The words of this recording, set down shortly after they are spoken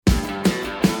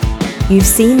You've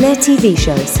seen their TV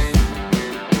shows.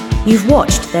 You've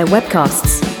watched their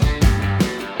webcasts.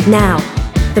 Now,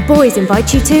 the boys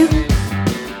invite you to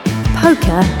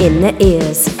Poker in the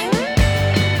Ears.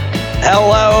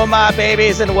 Hello, my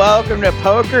babies, and welcome to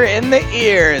Poker in the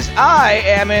Ears. I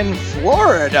am in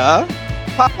Florida.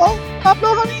 Pablo,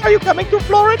 honey, are you coming to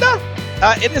Florida?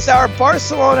 It is our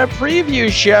Barcelona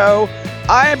preview show.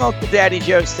 I am Uncle Daddy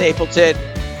Joe Stapleton.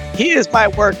 He is my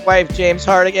work wife, James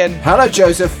Hardigan. Hello,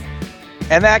 Joseph.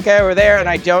 And that guy over there, and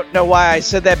I don't know why I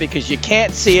said that because you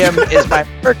can't see him, is my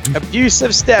work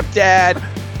abusive stepdad,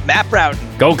 Matt Broughton.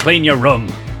 Go clean your room.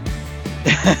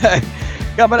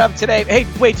 Coming up today. Hey,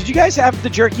 wait, did you guys have the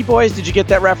Jerky Boys? Did you get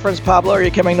that reference, Pablo? Are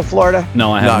you coming to Florida?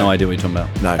 No, I have no idea what you're talking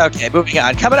about. No. Okay, moving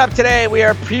on. Coming up today, we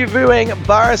are previewing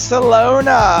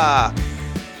Barcelona.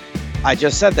 I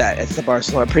just said that. It's the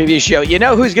Barcelona preview show. You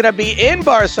know who's going to be in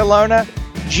Barcelona?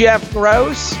 Jeff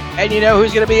Gross. And you know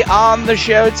who's going to be on the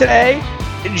show today?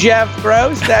 Jeff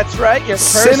Gross. That's right. Your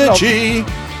personal Synergy.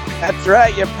 That's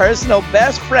right. Your personal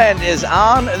best friend is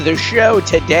on the show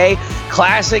today.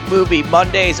 Classic Movie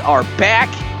Mondays are back.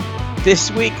 This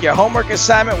week, your homework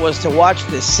assignment was to watch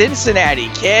The Cincinnati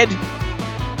Kid.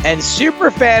 And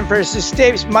Superfan versus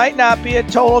Stapes might not be a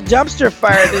total dumpster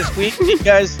fire this week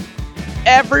because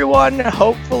everyone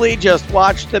hopefully just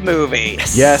watched the movie.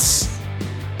 Yes.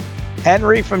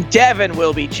 Henry from Devon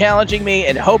will be challenging me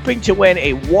and hoping to win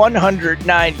a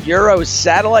 €109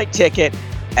 satellite ticket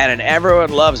and an Everyone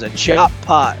Loves a Chop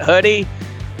Pot hoodie.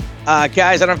 Guys,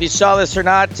 I don't know if you saw this or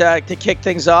not. To kick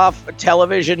things off,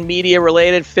 television media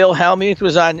related, Phil Hellmuth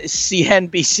was on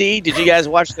CNBC. Did you guys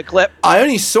watch the clip? I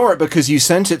only saw it because you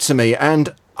sent it to me,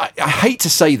 and I hate to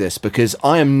say this because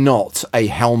I am not a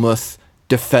Hellmuth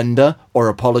defender or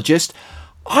apologist.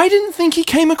 I didn't think he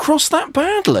came across that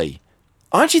badly.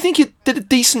 I actually think he did a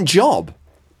decent job.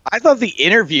 I thought the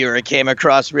interviewer came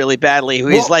across really badly, who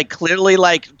is clearly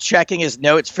checking his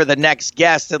notes for the next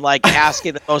guest and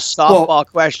asking the most softball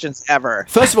questions ever.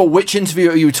 First of all, which interview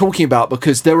are you talking about?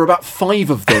 Because there were about 5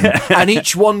 of them, and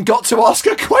each one got to ask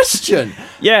a question.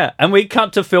 Yeah, and we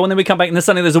cut to Phil, and then we come back, and then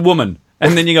suddenly there's a woman.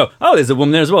 And then you go, oh, there's a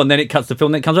woman there as well. And then it cuts to Phil,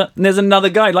 and then it comes up, and there's another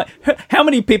guy. How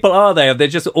many people are there? Have they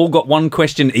just all got one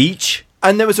question each?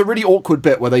 And there was a really awkward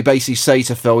bit where they basically say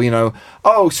to Phil,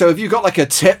 oh, so have you got a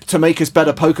tip to make us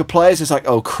better poker players? It's like,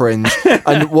 oh, cringe.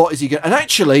 And what is he going to... And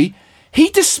actually, he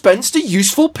dispensed a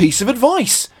useful piece of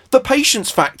advice. The patience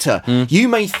factor. You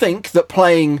may think that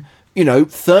playing,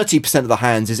 30% of the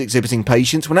hands is exhibiting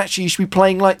patience when actually you should be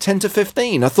playing 10 to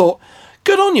 15. I thought,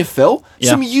 good on you, Phil.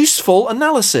 Yeah. Some useful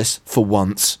analysis for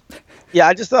once. Yeah,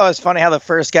 I just thought it was funny how the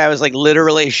first guy was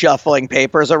literally shuffling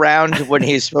papers around when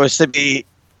he's supposed to be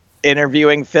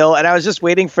interviewing Phil, and I was just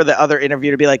waiting for the other interview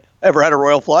to be ever had a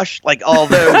royal flush? All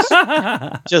those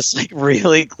just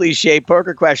really cliche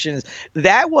poker questions.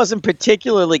 That wasn't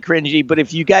particularly cringy, but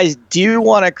if you guys do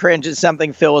want to cringe at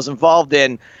something Phil was involved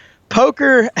in,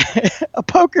 a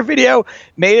poker video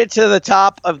made it to the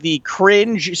top of the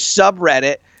cringe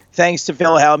subreddit thanks to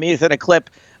Phil Hellmuth in a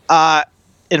clip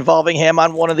involving him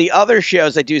on one of the other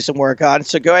shows I do some work on.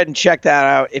 So go ahead and check that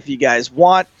out if you guys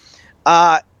want.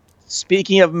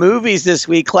 Speaking of movies this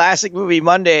week, Classic Movie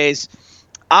Mondays,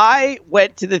 I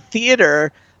went to the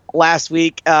theater last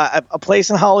week. A place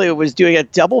in Hollywood was doing a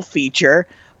double feature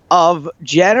of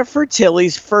Jennifer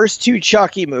Tilly's first 2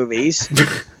 Chucky movies.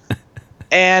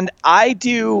 And I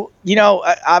do,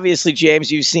 obviously, James,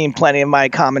 you've seen plenty of my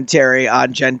commentary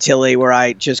on Jen Tilly where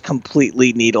I just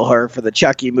completely needle her for the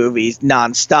Chucky movies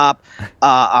nonstop.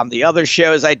 On the other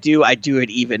shows I do it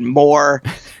even more.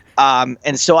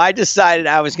 And so I decided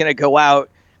I was going to go out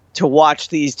to watch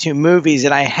these 2 movies,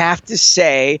 and I have to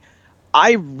say,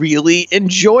 I really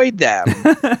enjoyed them.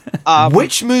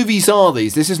 Which movies are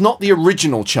these? This is not the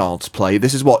original Child's Play.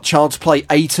 This is what, Child's Play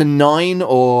 8 and 9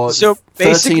 or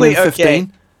 13 and 15? Okay.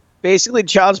 Basically,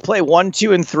 Child's Play 1,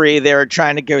 2, and 3, they were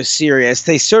trying to go serious.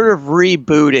 They sort of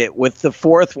reboot it with the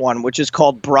 4th one, which is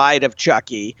called Bride of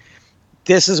Chucky.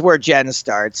 This is where Jen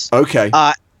starts. Okay.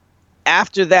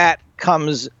 After that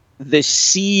comes The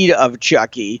Seed of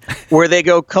Chucky, where they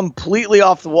go completely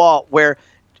off the wall, where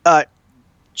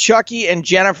Chucky and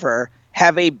Jennifer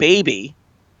have a baby,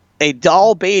 a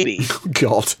doll baby, oh,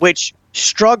 God, which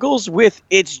struggles with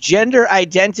its gender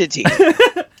identity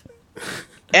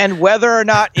and whether or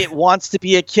not it wants to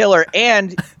be a killer,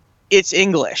 and it's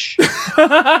English.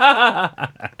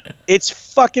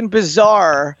 It's fucking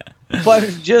bizarre. But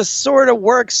it just sort of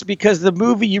works because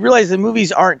you realize the movies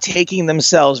aren't taking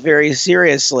themselves very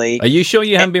seriously. Are you sure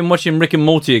you haven't been watching Rick and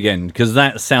Morty again? Because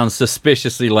that sounds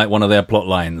suspiciously like one of their plot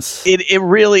lines. It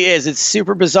really is. It's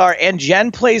super bizarre. And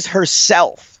Jen plays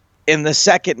herself. in the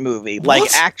second movie, like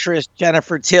actress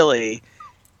Jennifer Tilly.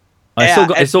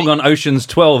 It's all gone Ocean's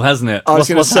 12, hasn't it? I was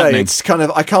going to say, happening? it's kind of,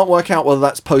 I can't work out whether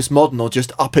that's postmodern or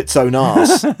just up its own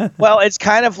arse. Well, it's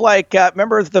kind of like,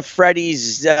 remember the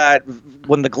Freddy's,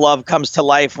 when the glove comes to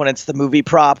life, when it's the movie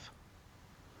prop?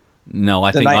 No,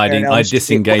 I think I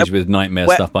disengaged with Nightmare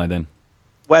stuff by then.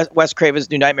 Wes Craven's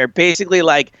New Nightmare. Basically,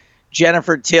 like,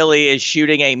 Jennifer Tilly is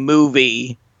shooting a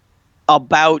movie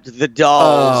about the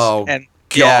dolls. Oh,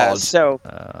 God. So,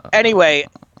 anyway,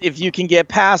 if you can get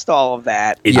past all of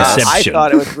that, I Inception.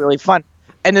 thought it was really fun.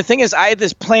 And the thing is, I had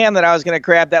this plan that I was going to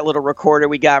grab that little recorder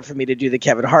we got for me to do the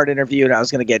Kevin Hart interview, and I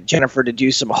was going to get Jennifer to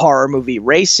do some horror movie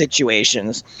race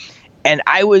situations. And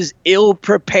I was ill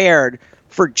prepared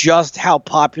for just how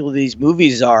popular these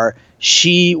movies are.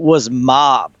 She was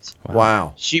mobbed.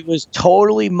 Wow. She was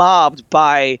totally mobbed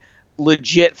by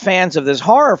legit fans of this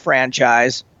horror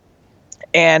franchise.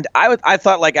 And I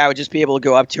thought like I would just be able to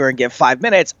go up to her and get 5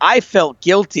 minutes. I felt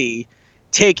guilty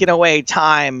taking away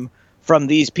time from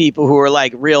these people who were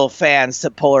like real fans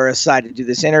to pull her aside to do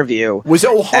this interview. Was it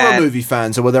all horror movie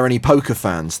fans, or were there any poker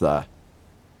fans there?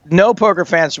 No poker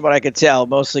fans from what I could tell,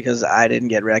 mostly because I didn't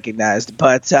get recognized.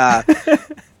 But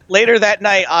later that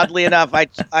night, oddly enough,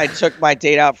 I took my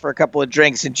date out for a couple of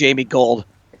drinks, and Jamie Gold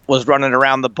was running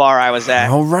around the bar I was at.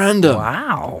 How random.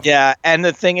 Wow. Yeah, and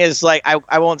the thing is, like,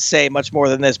 I won't say much more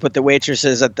than this, but the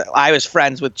waitresses, I was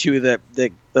friends with two of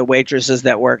the waitresses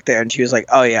that worked there, and she was like,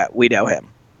 oh yeah, we know him.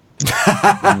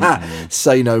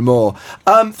 Say no more.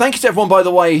 Thank you to everyone, by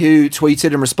the way, who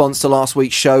tweeted in response to last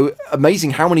week's show.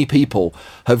 Amazing how many people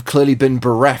have clearly been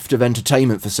bereft of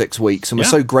entertainment for 6 weeks, and we're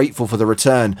so grateful for the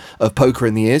return of Poker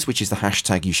in the Ears, which is the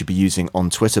hashtag you should be using on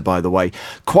Twitter, by the way.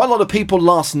 Quite a lot of people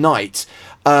last night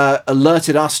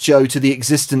alerted us, Joe, to the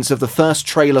existence of the first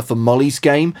trailer for Molly's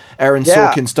Game, Aaron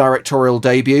Sorkin's directorial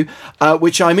debut,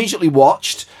 which I immediately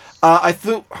watched. I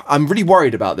thought, I'm really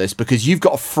worried about this because you've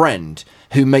got a friend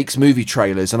who makes movie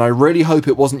trailers, and I really hope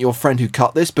it wasn't your friend who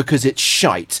cut this, because it's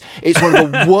shite. It's one of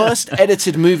the worst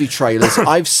edited movie trailers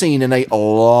I've seen in a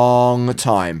long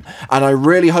time, and I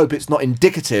really hope it's not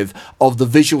indicative of the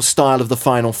visual style of the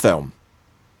final film.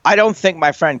 I don't think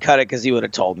my friend cut it because he would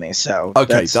have told me. So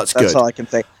okay, that's good. That's all I can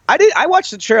think. I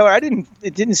watched the trailer.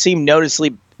 It didn't seem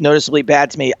noticeably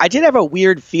bad to me. I did have a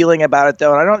weird feeling about it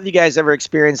though, and I don't know if you guys ever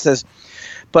experienced this,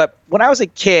 but when I was a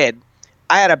kid,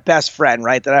 I had a best friend,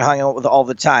 right, that I hung out with all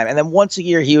the time. And then once a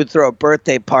year, he would throw a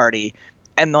birthday party,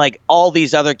 and like all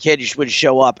these other kids would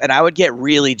show up, and I would get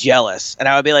really jealous. And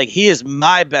I would be like, he is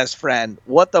my best friend.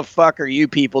 What the fuck are you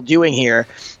people doing here?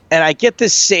 And I get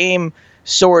this same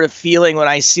sort of feeling when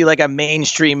I see like a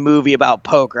mainstream movie about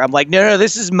poker. I'm like, no,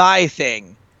 this is my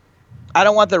thing. I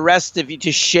don't want the rest of you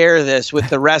to share this with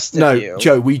the rest of you. No,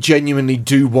 Joe, we genuinely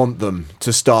do want them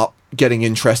to start getting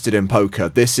interested in poker.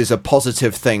 This is a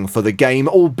positive thing for the game,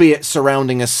 albeit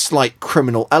surrounding a slight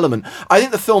criminal element. I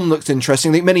think the film looks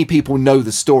interesting. I think many people know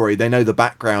the story, they know the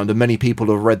background, and many people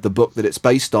have read the book that it's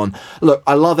based on. Look,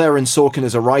 I love Aaron Sorkin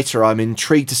as a writer. I'm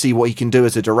intrigued to see what he can do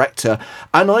as a director,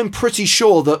 and I'm pretty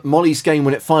sure that Molly's Game,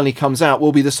 when it finally comes out,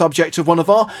 will be the subject of one of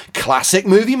our classic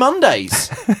movie Mondays.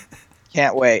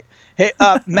 Can't wait. Hey,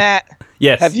 Matt.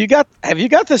 Yes. Have you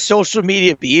got the social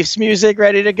media beefs music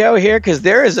ready to go here? Because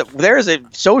there is a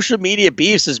social media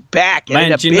beefs is back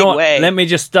in a big way. Let me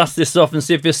just dust this off and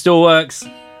see if it still works.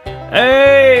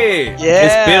 Hey! Yeah.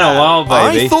 It's been a while,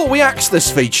 baby. I thought we axed this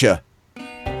feature.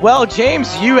 Well,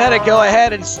 James, you had to go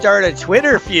ahead and start a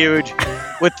Twitter feud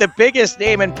with the biggest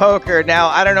name in poker. Now,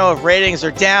 I don't know if ratings are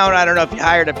down. I don't know if you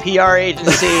hired a PR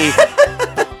agency.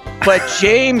 But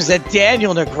James and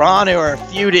Daniel Negreanu are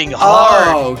feuding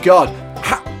hard. Oh, God.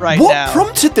 Right what now.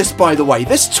 prompted this, by the way?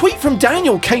 This tweet from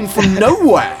Daniel came from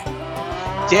nowhere.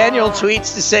 Daniel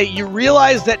tweets to say, you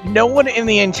realize that no one in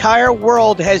the entire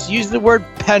world has used the word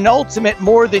penultimate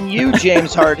more than you,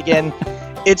 James Hartigan.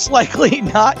 It's likely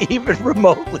not even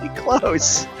remotely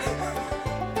close.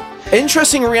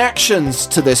 Interesting reactions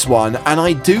to this one, and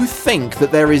I do think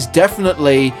that there is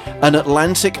definitely an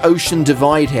Atlantic Ocean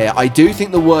divide here. I do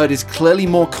think the word is clearly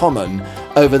more common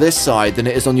over this side than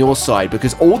it is on your side,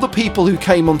 because all the people who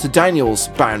came onto Daniel's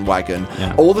bandwagon,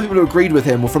 all the people who agreed with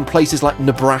him were from places like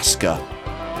Nebraska.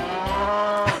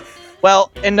 Well,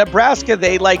 in Nebraska,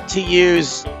 they like to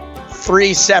use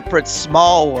 3 separate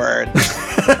small words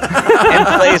in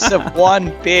place of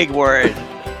one big word.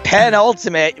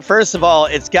 Penultimate, first of all,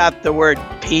 it's got the word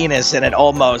penis in it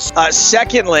almost.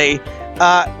 Secondly,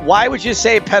 why would you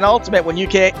say penultimate when you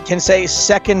can say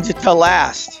second to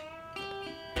last?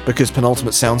 Because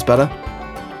penultimate sounds better?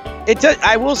 It does.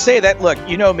 I will say that, look,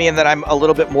 you know me, and that I'm a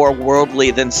little bit more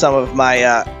worldly than some of my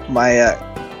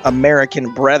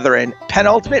American brethren,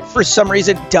 penultimate for some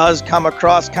reason does come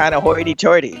across kind of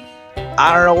hoity-toity.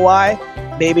 I don't know why.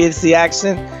 Maybe it's the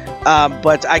accent,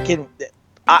 but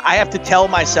I have to tell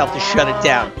myself to shut it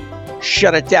down.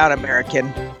 Shut it down,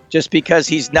 American. Just because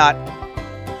he's not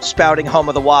spouting home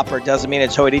of the Whopper doesn't mean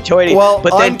it's hoity-toity. Well,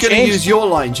 but I'm going to use your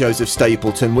line, Joseph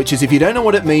Stapleton, which is, if you don't know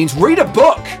what it means, read a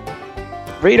book.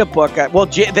 Read a book. Well,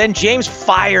 then James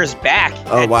fires back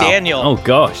at Daniel. Oh,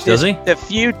 gosh, does he? The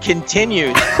feud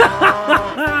continues.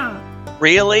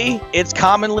 Really? It's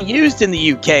commonly used in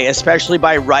the UK, especially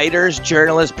by writers,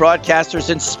 journalists, broadcasters,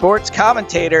 and sports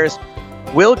commentators.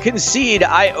 Will concede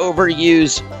I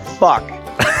overuse fuck.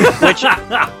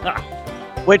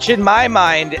 Which in my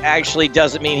mind actually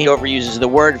doesn't mean he overuses the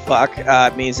word fuck.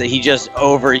 It means that he just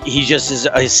is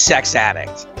a sex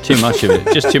addict. Too much of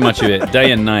it. Just too much of it.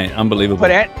 Day and night. Unbelievable.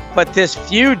 But this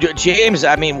feud, James,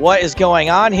 I mean, what is going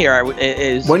on here?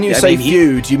 When you say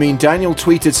feud, you mean Daniel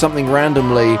tweeted something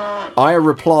randomly, I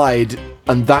replied,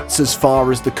 and that's as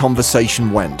far as the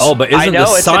conversation went. Oh, but isn't the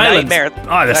silence...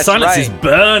 the silence is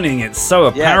burning. It's so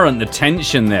apparent, the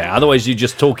tension there. Otherwise, you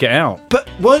just talk it out. But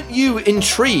weren't you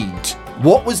intrigued?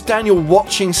 What was Daniel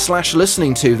watching /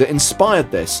 listening to that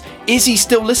inspired this? Is he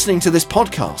still listening to this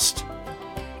podcast?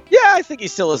 Yeah, I think he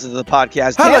still listens to the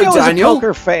podcast. Hello, Daniel. Is a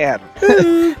poker fan.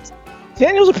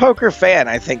 Daniel's a poker fan,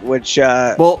 I think, which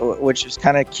is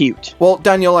kind of cute. Well,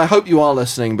 Daniel, I hope you are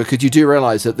listening, because you do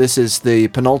realize that this is the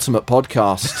penultimate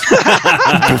podcast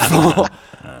before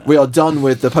we are done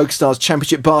with the PokerStars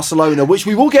Championship Barcelona, which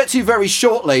we will get to very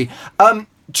shortly.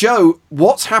 Joe,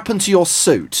 what's happened to your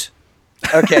suit?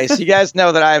 Okay, so you guys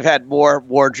know that I've had more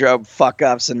wardrobe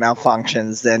fuck-ups and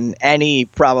malfunctions than any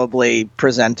probably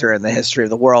presenter in the history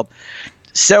of the world.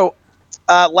 So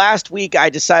last week I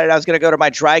decided I was going to go to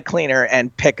my dry cleaner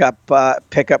and pick up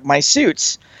my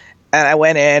suits. And I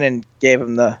went in and gave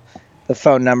them the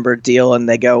phone number deal, and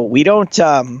they go, we don't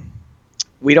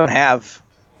have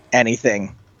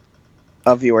anything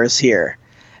of yours here.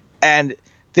 And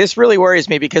this really worries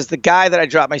me, because the guy that I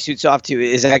dropped my suits off to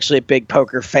is actually a big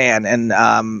poker fan, and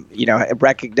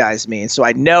recognized me, and so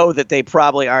I know that they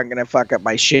probably aren't going to fuck up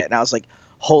my shit. And I was like,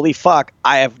 holy fuck,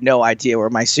 I have no idea where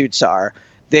my suits are.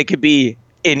 They could be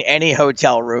in any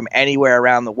hotel room anywhere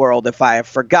around the world if I have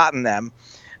forgotten them.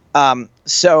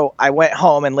 So I went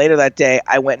home, and later that day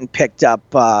I went and picked up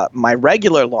my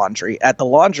regular laundry at the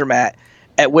laundromat,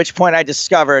 at which point I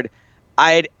discovered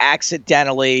I had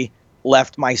accidentally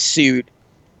left my suit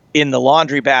in the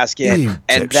laundry basket,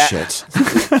 and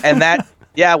that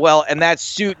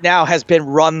suit now has been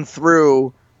run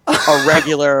through a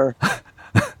regular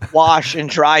wash and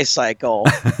dry cycle,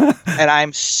 and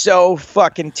I'm so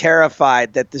fucking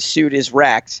terrified that the suit is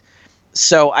wrecked.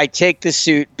 So I take the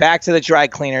suit back to the dry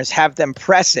cleaners, have them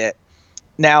press it.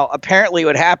 Now, apparently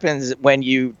what happens when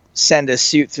you send a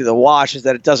suit through the wash is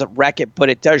that it doesn't wreck it, but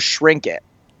it does shrink it.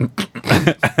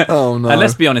 Oh, no. And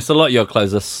let's be honest, a lot of your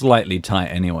clothes are slightly tight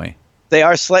anyway. They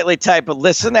are slightly tight, but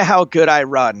listen to how good I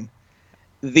run.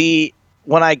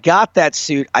 When I got that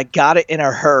suit, I got it in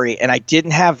a hurry, and I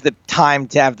didn't have the time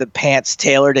to have the pants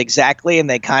tailored exactly, and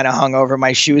they kind of hung over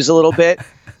my shoes a little bit.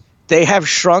 They have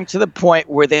shrunk to the point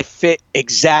where they fit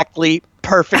exactly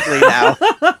perfectly now.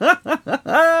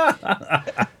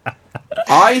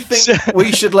 I think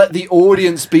we should let the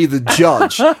audience be the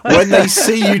judge when they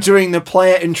see you doing the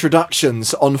player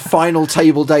introductions on final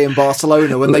table day in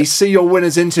Barcelona. When they see your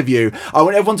winner's interview, I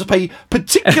want everyone to pay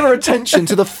particular attention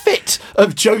to the fit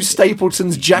of Joe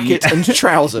Stapleton's jacket and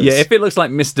trousers. Yeah, if it looks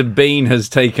like Mr. Bean has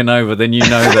taken over, then you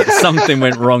know that something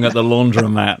went wrong at the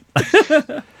laundromat.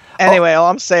 Anyway, all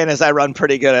I'm saying is I run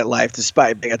pretty good at life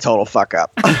despite being a total fuck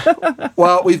up.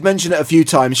 Well, we've mentioned it a few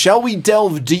times. Shall we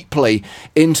delve deeply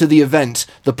into the event,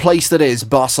 the place that is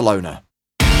Barcelona?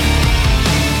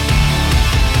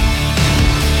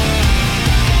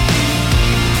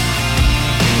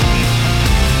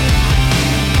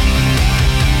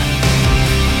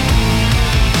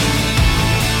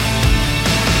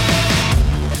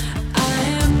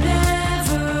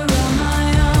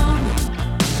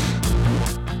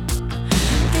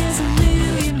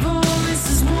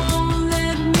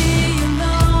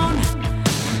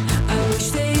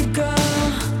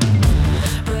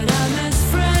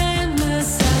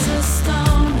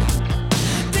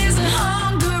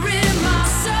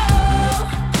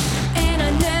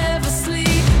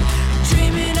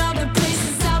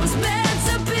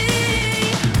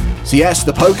 So yes,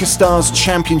 the PokerStars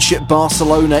Championship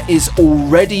Barcelona is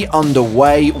already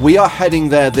underway. We are heading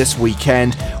there this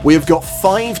weekend. We have got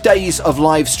 5 days of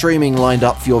live streaming lined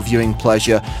up for your viewing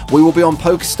pleasure. We will be on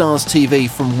PokerStars TV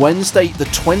from Wednesday the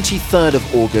 23rd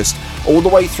of August all the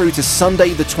way through to Sunday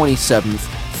the 27th.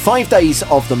 5 days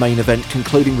of the main event,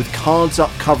 concluding with cards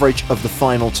up coverage of the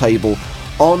final table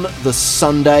on the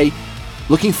Sunday.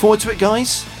 Looking forward to it,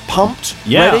 guys? Pumped?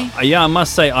 Ready? Yeah, I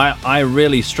must say, I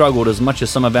really struggled as much as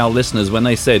some of our listeners when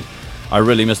they said, I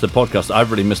really missed the podcast.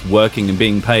 I've really missed working and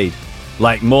being paid.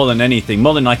 Like, more than anything,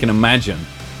 more than I can imagine.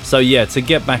 So, yeah, to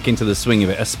get back into the swing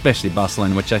of it, especially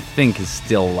Barcelona, which I think is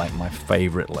still, like, my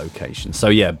favorite location. So,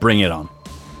 yeah, bring it on.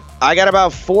 I got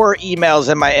about 4 emails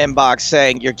in my inbox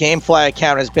saying your GameFly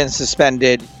account has been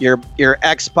suspended. Your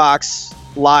Xbox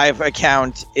Live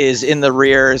account is in the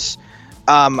rears.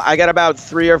 I got about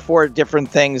 3 or 4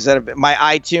 different things that have my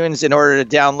iTunes in order to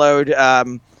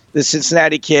download the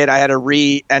Cincinnati Kid. I had to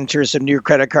re-enter some new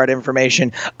credit card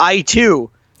information. I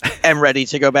too am ready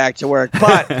to go back to work,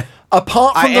 but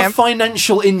apart from the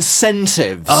financial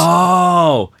incentives.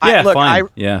 Oh, yeah, fine.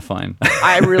 Fine.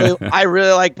 I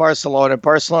really like Barcelona.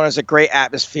 Barcelona is a great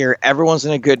atmosphere. Everyone's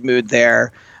in a good mood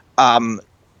there.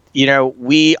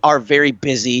 We are very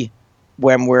busy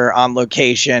when we're on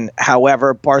location.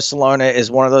 However, Barcelona is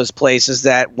one of those places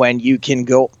that when you can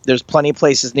go, there's plenty of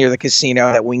places near the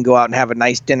casino that we can go out and have a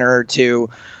nice dinner or two.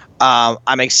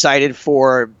 I'm excited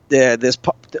for this.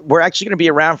 We're actually going to be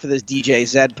around for this DJ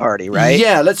Zed party, right?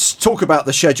 Yeah, let's talk about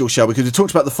the schedule, shall we? Because we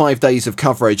talked about the 5 days of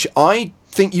coverage. I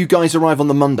think you guys arrive on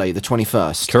the Monday, the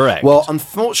 21st. Correct. Well,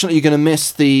 unfortunately, you're going to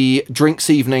miss the drinks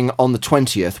evening on the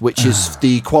 20th, which is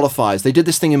the qualifiers. They did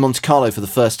this thing in Monte Carlo for the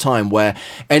first time where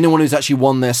anyone who's actually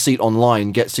won their seat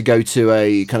online gets to go to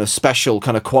a kind of special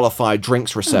kind of qualified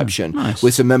drinks reception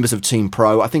with some members of Team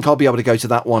Pro. I think I'll be able to go to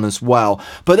that one as well.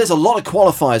 But there's a lot of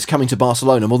qualifiers coming to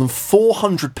Barcelona. More than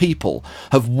 400 people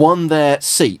have won their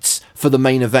seats for the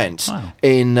main event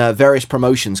in various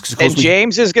promotions. And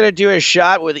James is going to do a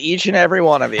shot with each and every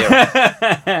one of you.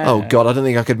 Oh, God, I don't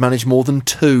think I could manage more than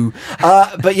 2.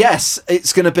 But yes,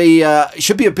 it's going to be,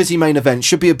 should be a busy main event,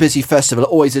 should be a busy festival. It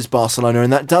always is Barcelona,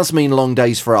 and that does mean long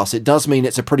days for us. It does mean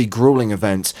it's a pretty grueling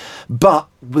event. But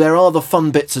there are the fun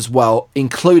bits as well,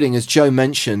 including, as Joe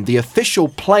mentioned, the official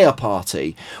player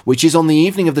party, which is on the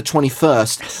evening of the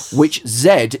 21st, which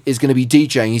Zed is going to be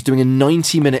DJing. He's doing a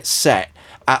 90-minute set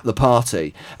at the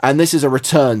party, and this is a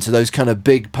return to those kind of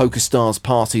big PokerStars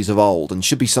parties of old, and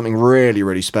should be something really,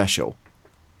 really special.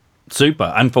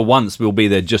 Super, and for once we'll be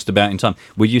there just about in time.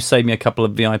 Will you save me a couple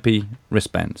of VIP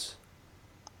wristbands?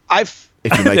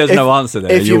 There's no answer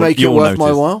there. If you make it worth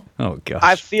my while. Oh gosh,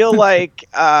 I feel like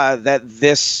that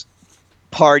this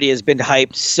party has been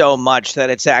hyped so much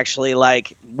that it's actually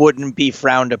like wouldn't be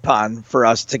frowned upon for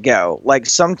us to go. Like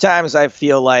sometimes I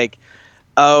feel like,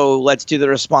 oh, let's do the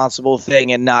responsible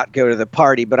thing and not go to the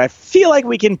party. But I feel like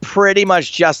we can pretty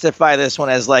much justify this one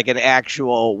as like an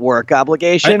actual work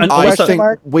obligation. I think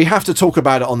we have to talk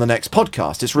about it on the next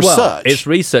podcast. It's research. Well, it's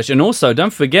research. And also,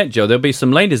 don't forget, Joe, there'll be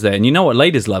some ladies there. And you know what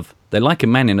ladies love? They like a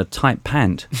man in a tight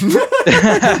pant.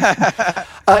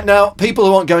 Now, people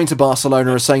who aren't going to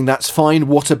Barcelona are saying that's fine.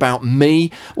 What about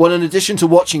me? Well, in addition to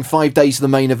watching 5 days of the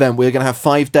main event, we're going to have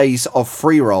 5 days of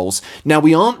free rolls. Now,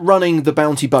 we aren't running the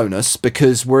bounty bonus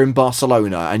because we're in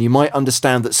Barcelona, and you might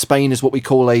understand that Spain is what we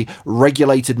call a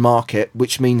regulated market,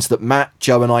 which means that Matt,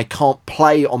 Joe, and I can't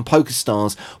play on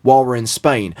PokerStars while we're in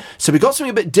Spain. So we've got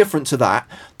something a bit different to that.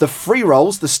 The free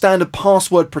rolls, the standard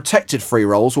password protected free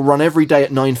rolls, will run every day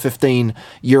at 9:15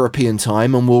 European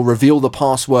time, and we'll reveal the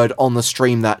password on the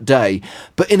stream that day.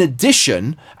 But in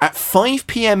addition, at 5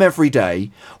 p.m. every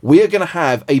day, we are going to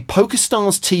have a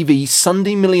PokerStars TV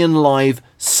Sunday Million Live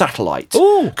satellite.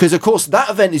 Because, of course, that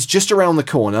event is just around the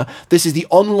corner. This is the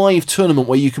on-live tournament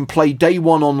where you can play day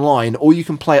one online, or you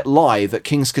can play it live at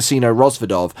King's Casino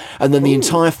Rozvadov, and then the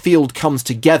entire field comes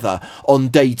together on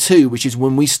day 2, which is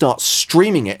when we start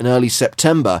streaming it in early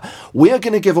September. We are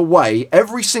going to give away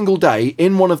every single day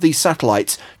in one of these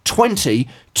satellites 20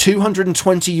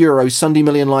 220 euro Sunday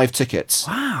Million Live tickets.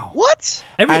 Wow. What?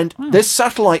 This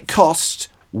satellite costs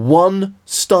 1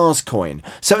 stars coin.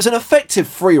 So it's an effective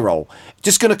free roll.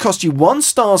 Just going to cost you 1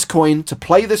 stars coin to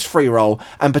play this free roll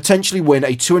and potentially win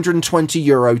a 220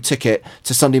 euro ticket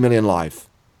to Sunday Million Live.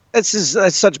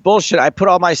 That's such bullshit. I put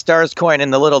all my stars coin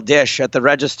in the little dish at the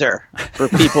register for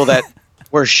people that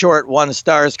were short 1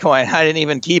 stars coin. I didn't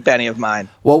even keep any of mine.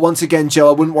 Well, once again, Joe,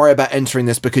 I wouldn't worry about entering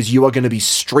this because you are going to be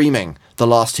streaming the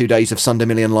last 2 days of Sunday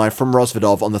Million Live from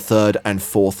Rozvadov on the 3rd and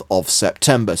 4th of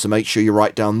September. So make sure you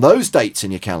write down those dates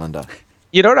in your calendar.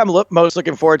 You know what I'm most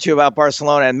looking forward to about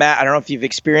Barcelona? And Matt, I don't know if you've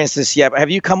experienced this yet, but have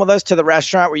you come with us to the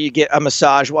restaurant where you get a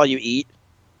massage while you eat?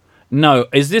 No.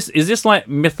 Is this like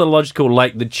mythological,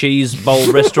 like the Cheese Bowl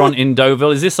restaurant in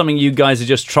Deauville? Is this something you guys are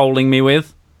just trolling me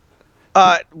with?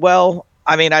 Well,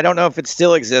 I mean, I don't know if it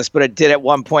still exists, but it did at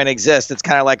one point exist. It's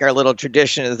kind of like our little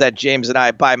tradition is that James and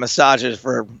I buy massages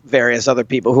for various other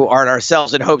people who aren't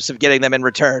ourselves in hopes of getting them in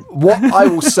return. What I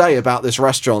will say about this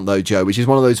restaurant, though, Joe, which is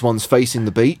one of those ones facing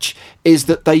the beach, is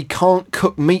that they can't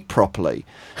cook meat properly.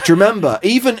 Do you remember?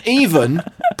 Even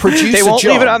producer They won't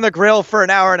John, leave it on the grill for an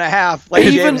hour and a half. Like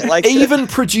James likes it. even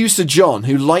producer John,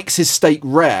 who likes his steak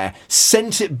rare,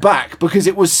 sent it back because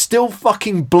it was still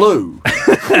fucking blue.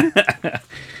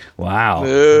 Wow.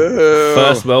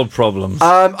 First world problems.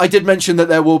 I did mention that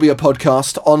there will be a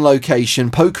podcast on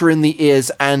location. Poker in the Ears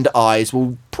and Eyes.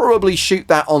 We'll probably shoot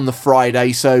that on the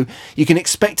Friday, so you can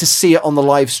expect to see it on the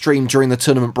live stream during the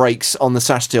tournament breaks on the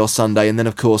Saturday or Sunday, and then,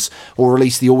 of course, we'll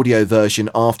release the audio version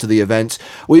after the event.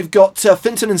 We've got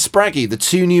Finton and Spraggy, the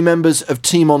two new members of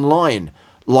Team Online,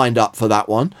 lined up for that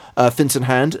one. Finton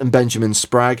Hand and Benjamin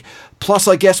Spragg. Plus,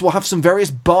 I guess we'll have some various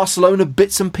Barcelona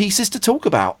bits and pieces to talk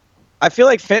about. I feel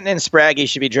like Fenton and Spraggy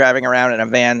should be driving around in a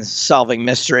van solving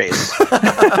mysteries.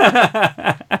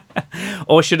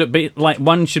 Or should it be like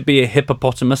one should be a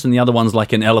hippopotamus and the other one's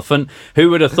like an elephant?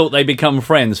 Who would have thought they'd become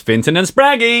friends? Finton and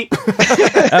Spraggy!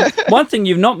 One thing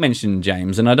you've not mentioned,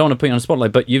 James, and I don't want to put you on the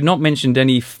spotlight, but you've not mentioned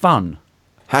any fun.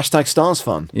 Hashtag Stars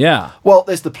Fun. Yeah. Well,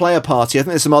 there's the player party. I think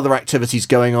there's some other activities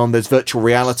going on. There's virtual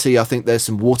reality. I think there's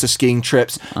some water skiing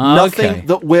trips. Nothing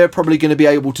that we're probably going to be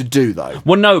able to do, though.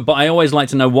 Well, no, but I always like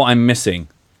to know what I'm missing.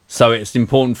 So it's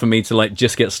important for me to like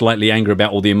just get slightly angry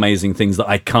about all the amazing things that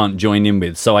I can't join in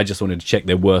with. So I just wanted to check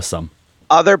there were some.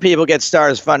 Other people get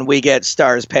Stars Fun. We get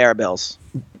Stars Pair Bills.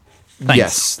 Thanks.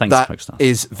 Yes, Thanks, that Pokestar.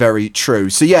 is very true.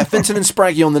 So yeah, Finton and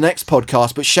Spraggy on the next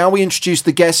podcast, but shall we introduce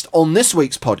the guest on this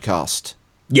week's podcast?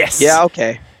 Yes. Yeah,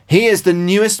 okay. He is the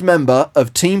newest member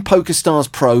of Team PokerStars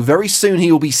Pro. Very soon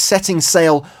he will be setting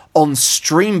sail on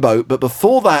Streamboat, but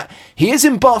before that, he is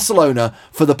in Barcelona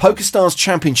for the PokerStars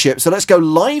Championship. So let's go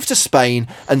live to Spain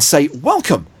and say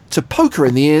welcome to Poker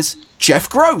in the Ears, Jeff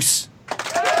Gross.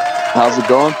 How's it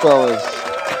going, fellas?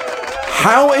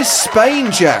 How is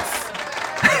Spain, Jeff?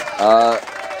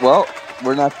 Well,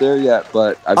 we're not there yet,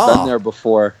 but I've been there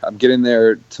before. I'm getting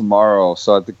there tomorrow,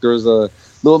 so I think there's a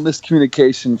little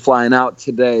miscommunication flying out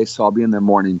today, so I'll be in there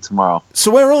morning tomorrow.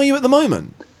 So where are you at the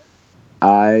moment?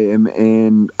 I am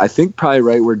in, I think probably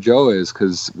right where Joe is,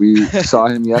 because we saw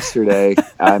him yesterday.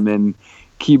 I'm in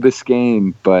Key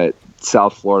Biscayne, but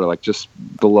South Florida, like just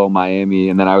below Miami.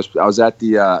 And then I was at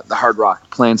the Hard Rock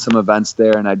playing some events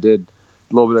there, and I did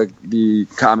a little bit of the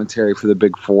commentary for the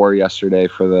Big Four yesterday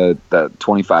for the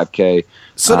 25K.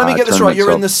 So let me get this right. tournament. You're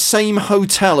So in the same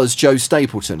hotel as Joe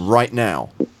Stapleton right now.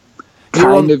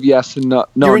 kind of yes and no.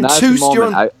 No, you're in not two- at the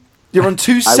moment. You're on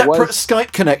two I separate was-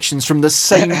 Skype connections from the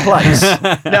same place.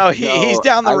 No, he's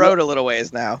down the I- road a little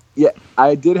ways now. Yeah,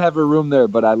 I did have a room there,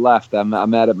 but I left. I'm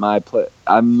at my place.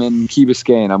 I'm in Key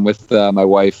Biscayne. I'm with my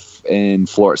wife in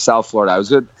Florida, South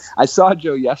Florida. I saw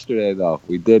Joe yesterday though.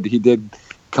 He did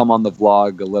come on the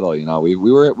vlog a little. You know, we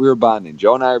were bonding.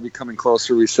 Joe and I are becoming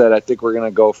closer. We said I think we're gonna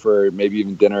go for maybe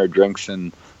even dinner or drinks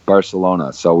in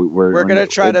Barcelona. So we're gonna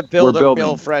try to build a building.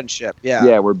 real friendship. Yeah.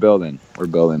 Yeah, we're building. We're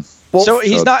building. So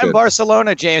he's it's not in good.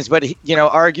 Barcelona, James, but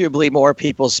arguably more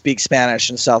people speak Spanish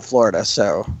in South Florida.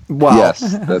 So Wow. Yes,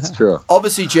 that's true.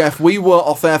 Obviously, Jeff, we were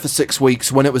off air for 6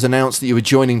 weeks when it was announced that you were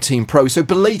joining Team Pro. So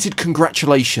belated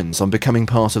congratulations on becoming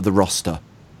part of the roster.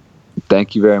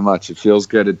 Thank you very much. It feels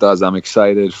good. It does. I'm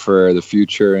excited for the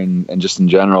future and just in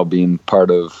general being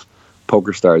part of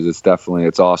PokerStars.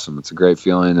 It's awesome. It's a great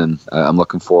feeling, and I'm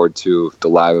looking forward to the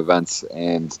live events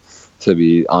and to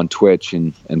be on Twitch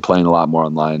and playing a lot more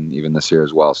online even this year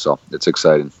as well. So it's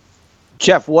exciting.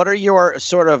 Jeff, what are your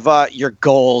sort of your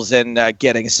goals in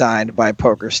getting signed by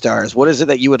PokerStars? What is it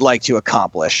that you would like to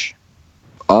accomplish?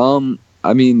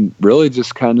 I mean, really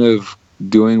just kind of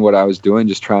doing what I was doing,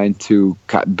 just trying to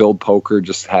build poker,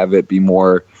 just have it be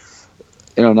more,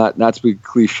 not to be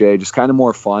cliche, just kind of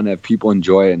more fun, have people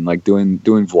enjoy it, and like doing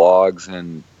vlogs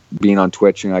and being on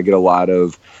Twitch. And I get a lot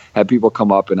of, have people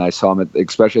come up, and I saw them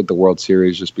especially at the World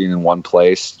Series, just being in one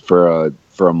place for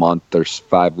a month or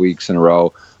 5 weeks in a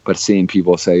row, but seeing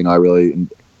people say,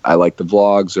 I like the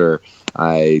vlogs, or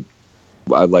I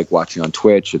like watching on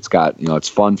Twitch. It's got, it's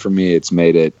fun for me. It's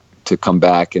made it to come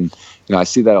back. And, I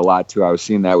see that a lot too. I was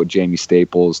seeing that with Jamie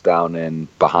Staples down in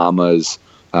Bahamas,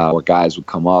 where guys would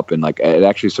come up, and like, it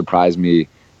actually surprised me.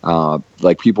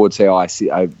 Like people would say,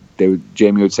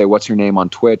 Jamie would say, "What's your name on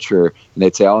Twitch?" And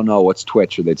they'd say, "Oh no, what's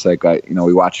Twitch?" Or they'd say,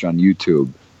 "We watch it on YouTube.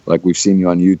 Like we've seen you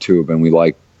on YouTube, and we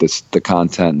like the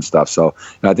content and stuff." So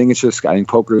I think I think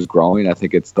poker is growing. I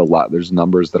think it's there's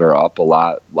numbers that are up a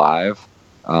lot live,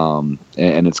 and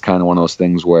it's kind of one of those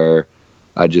things where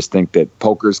I just think that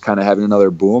poker's kind of having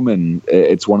another boom, and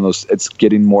it's one of those. It's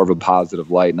getting more of a positive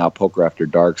light now. Poker After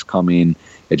Dark's coming.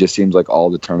 It just seems like all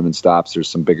the tournament stops. There's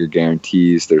some bigger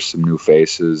guarantees. There's some new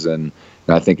faces, and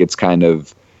I think it's kind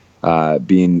of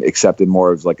being accepted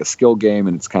more as like a skill game,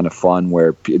 and it's kind of fun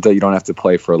where you don't have to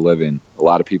play for a living. A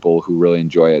lot of people who really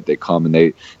enjoy it, they come and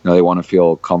they want to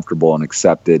feel comfortable and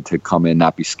accepted to come in,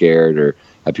 not be scared, or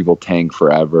have people tank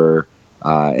forever.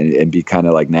 And be kind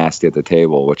of like nasty at the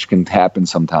table, which can happen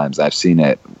sometimes. I've seen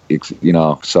it,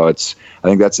 so I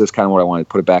think that's just kind of what I want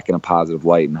to put it back in a positive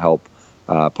light and help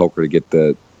poker to get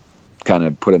the kind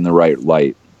of put in the right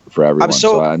light for everyone.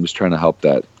 So I'm just trying to help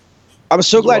that. I'm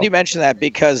so glad you mentioned that,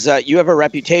 because you have a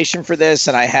reputation for this,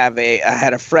 and I had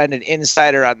a friend, an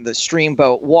insider on the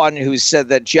Streamboat One, who said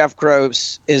that Jeff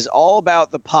Gross is all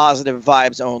about the positive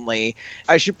vibes only.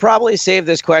 I should probably save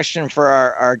this question for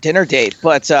our dinner date,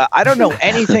 but I don't know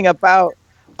anything about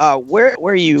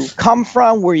where you come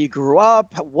from, where you grew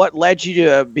up, what led you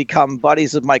to become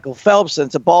buddies with Michael Phelps and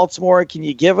to Baltimore. Can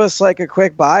you give us like a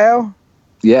quick bio?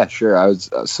 Yeah, sure. I was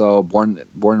born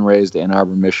and raised in Ann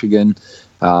Arbor, Michigan.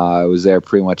 I was there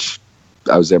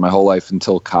my whole life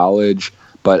until college,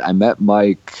 but I met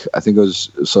Mike, I think it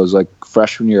was like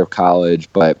freshman year of college,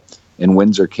 but in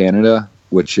Windsor, Canada,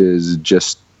 which is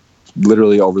just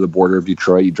literally over the border of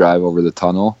Detroit. You drive over the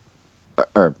tunnel,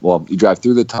 you drive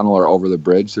through the tunnel or over the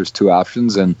bridge. There's two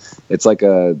options, and it's like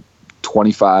a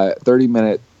 30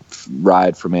 minute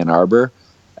ride from Ann Arbor,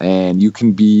 and you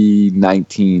can be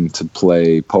 19 to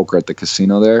play poker at the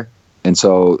casino there. And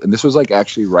this was like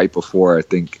actually right before, I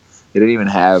think they didn't even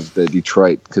have the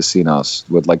Detroit casinos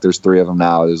with like, there's 3 of them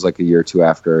now. There's like a year or two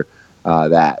after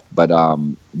that. But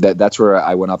that's where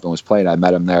I went up and was playing. I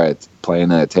met him there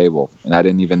playing at a table, and I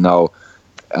didn't even know,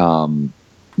 I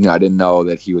didn't know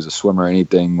that he was a swimmer or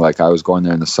anything. Like I was going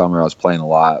there in the summer, I was playing a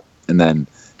lot. And then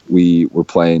we were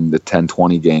playing the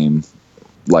 10-20 game.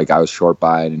 Like I was short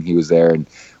by it and he was there, and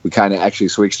we kind of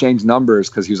we exchanged numbers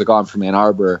because he was like, "Oh, I'm from Ann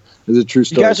Arbor." This is a true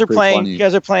story. You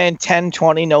guys are playing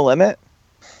 10-20 no limit.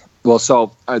 Well,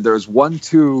 so there was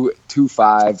 1-2,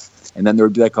 2-5, and then there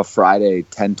would be like a Friday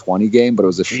 10-20 game, but it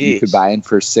was you could buy in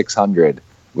for $600.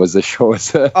 Was the show?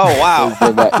 Oh wow!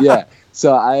 Yeah.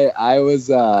 So I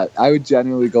would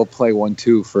generally go play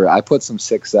 1-2 I put some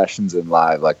 6 sessions in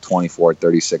live, like 24,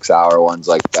 36 hour ones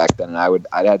like back then. And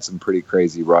I'd had some pretty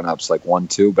crazy run ups like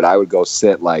 1-2, but I would go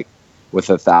sit like with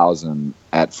 1,000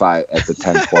 at the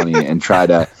 10-20 and try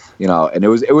to, and it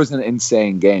was an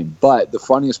insane game. But the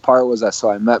funniest part was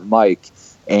I met Mike,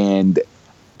 and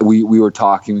we were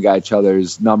talking, we got each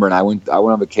other's number, and I went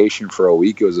on vacation for a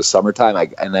week. It was the summertime.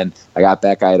 And then I got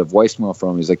back, I had a voicemail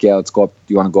from him. He's like, "Yeah, let's go up.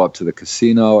 Do you want to go up to the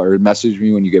casino or message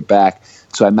me when you get back?"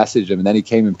 So I messaged him, and then he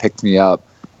came and picked me up,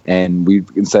 and we,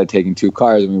 instead of taking 2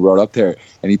 cars, and we rode up there,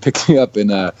 and he picked me up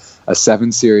in a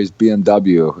 7 Series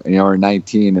BMW, and we're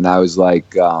 19, and I was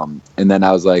like,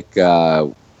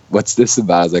 what's this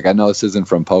about? I was like, I know this isn't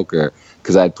from poker,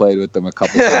 because I had played with them a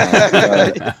couple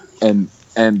times,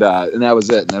 and that was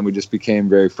it. And then we just became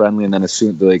very friendly. And then as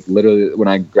soon, like literally, when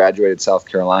I graduated South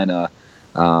Carolina,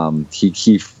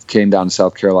 he came down to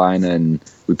South Carolina, and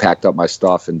we packed up my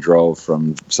stuff and drove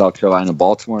from South Carolina to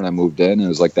Baltimore. And I moved in. It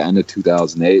was like the end of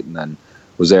 2008, and then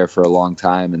was there for a long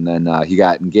time. And then he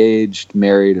got engaged,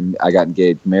 married, and I got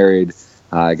engaged, married.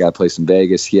 I got a place in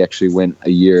Vegas. He actually went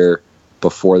a year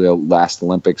before the last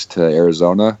Olympics to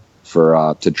Arizona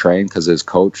to train, because his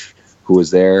coach who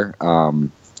was there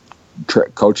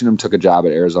coaching him took a job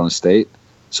at Arizona State.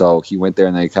 So he went there,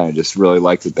 and they kind of just really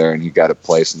liked it there, and he got a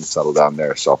place and settled down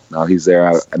there. So now he's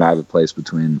there, and I have a place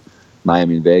between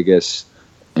Miami and Vegas,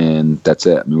 and that's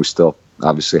it. I mean, we still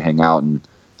obviously hang out, and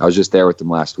I was just there with him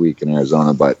last week in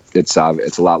Arizona, but it's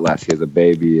a lot less. He has a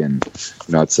baby, and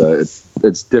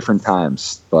it's different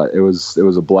times, but it was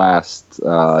a blast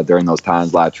during those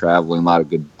times. A lot of traveling, a lot of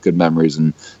good memories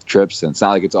and trips. And it's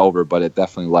not like it's over, but it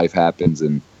definitely, life happens,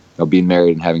 and being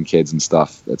married and having kids and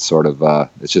stuff. It's sort of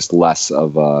it's just less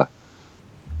of a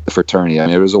fraternity. I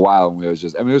mean, it was a while, and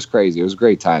it was crazy. It was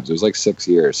great times. It was like 6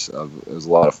 years. It was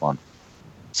a lot of fun.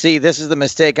 See, this is the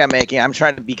mistake I'm making. I'm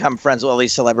trying to become friends with all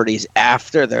these celebrities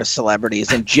after they're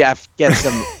celebrities, and Jeff gets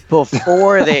them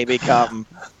before they become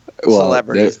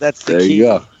celebrities. That's the key. There you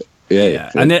go.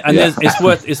 Yeah. And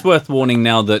it's worth warning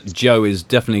now that Joe is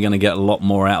definitely going to get a lot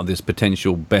more out of this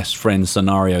potential best friend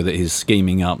scenario that he's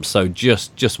scheming up. So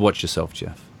just watch yourself,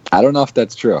 Jeff. I don't know if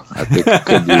that's true. I think it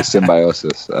could be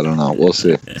symbiosis. I don't know. We'll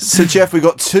see. So, Jeff, we've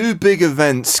got 2 big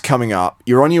events coming up.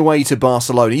 You're on your way to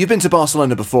Barcelona. You've been to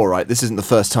Barcelona before, right? This isn't the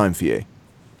first time for you.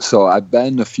 So I've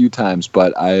been a few times,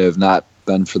 but I have not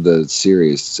been for the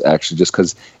series, actually, just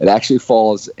because it actually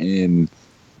falls in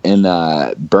in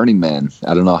Burning Man.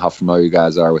 I don't know how familiar you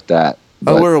guys are with that.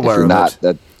 Oh, we're aware of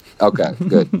it. Okay,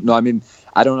 good. No, I mean,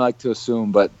 I don't like to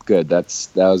assume, but good. That's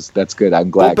good. I'm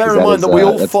glad. Well, bear in mind that we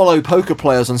all follow poker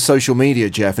players on social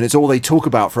media, Jeff, and it's all they talk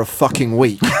about for a fucking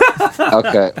week.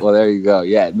 Okay, well, there you go.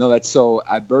 Yeah, no, that's so.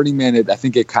 At Burning Man, I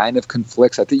think it kind of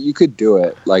conflicts. I think you could do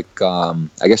it. Like, I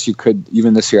guess you could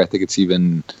even this year. I think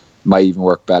might even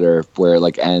work better where it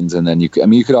like ends and then you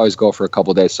could always go for a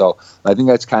couple of days. So I think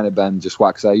that's kind of been just why,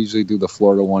 because I usually do the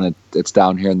Florida one. It's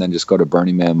down here and then just go to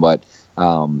Burning Man. But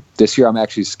this year I'm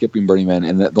actually skipping Burning Man,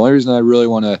 and the only reason I really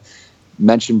want to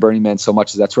mention Burning Man so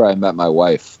much is that's where I met my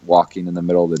wife, walking in the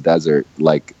middle of the desert,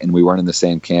 like, and we weren't in the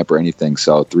same camp or anything.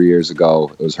 So 3 years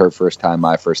ago it was her first time,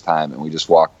 my first time, and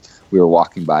we were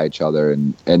walking by each other,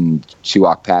 and she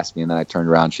walked past me, and then I turned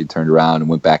around, she turned around and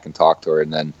went back and talked to her,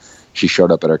 and then she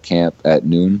showed up at our camp at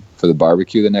noon for the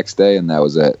barbecue the next day, and that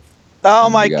was it. Oh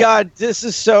my God, this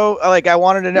is so, like, I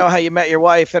wanted to know how you met your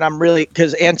wife, and I'm really,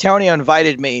 because Antonio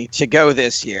invited me to go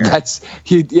this year.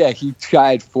 He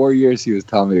tried 4 years, he was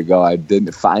telling me to go. I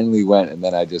didn't, finally went, and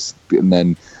then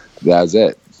that was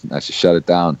it. I just shut it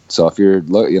down. So if you're,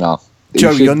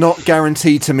 Joe, you're not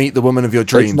guaranteed to meet the woman of your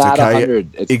dreams. It's not okay?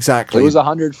 100. Exactly. It was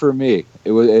 100 for me.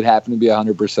 It happened to be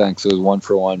 100% because it was 1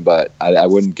 for 1. But I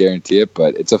wouldn't guarantee it.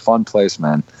 But it's a fun place,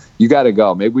 man. You got to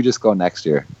go. Maybe we just go next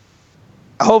year.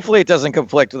 Hopefully it doesn't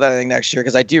conflict with anything next year,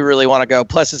 because I do really want to go.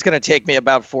 Plus, it's going to take me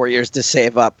about 4 years to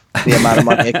save up the amount of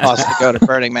money it costs to go to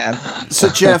Burning Man. So,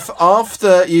 Jeff,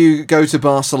 after you go to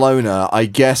Barcelona, I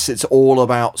guess it's all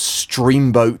about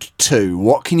Streamboat 2.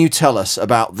 What can you tell us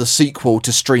about the sequel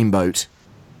to Streamboat?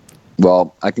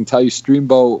 Well, I can tell you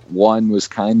Streamboat 1 was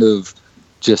kind of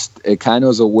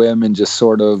was a whim, and just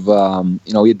sort of,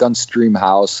 we had done Stream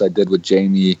House. I did with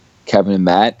Jamie, Kevin, and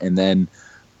Matt. And then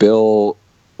Bill,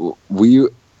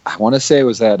 I want to say it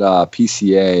was at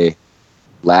PCA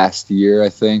last year, I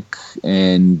think,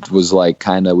 and was like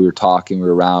kind of, we were talking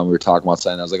about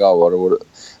something. I was like, oh,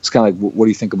 it's kind of like, what do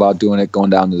you think about doing it, going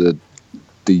down to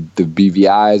the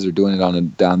BVIs or doing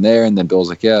it down there? And then Bill's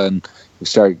like, yeah, and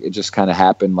it just kind of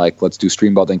happened, like, let's do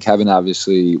Streamboat. Then Kevin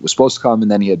obviously was supposed to come,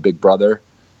 and then he had Big Brother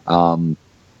 2,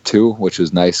 which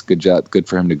was nice. Good job, good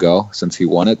for him to go since he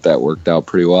won it. That worked out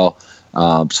pretty well.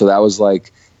 So that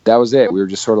was it. We were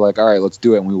just sort of like, all right, let's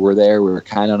do it. And we were there. We were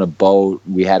kind of on a boat.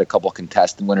 We had a couple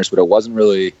contestant winners, but it wasn't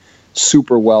really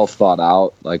super well thought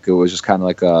out. Like, it was just kind of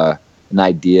like an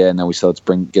idea. And then we said, let's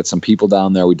get some people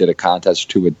down there. We did a contest or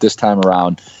two. But this time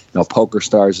around, Poker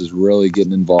Stars is really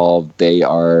getting involved. They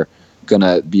are going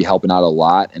to be helping out a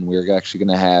lot. And we're actually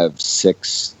going to have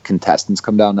 6 contestants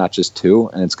come down, not just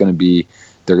 2. And they're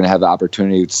going to have the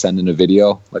opportunity to send in a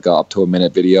video, like up to a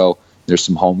minute video. There's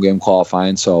some home game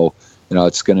qualifying. So,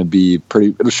 it's going to be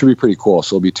it should be pretty cool.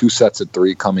 So it'll be 2 sets of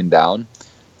 3 coming down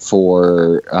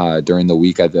for during the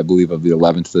week, I believe, of the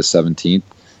 11th to the 17th.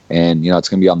 And, it's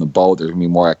going to be on the boat. There's going to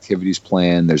be more activities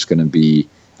planned. There's going to be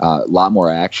a lot more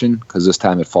action, because this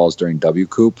time it falls during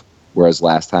WCOOP, whereas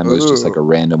last time it was just like a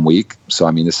random week. So,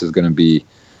 this is going to be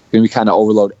kind of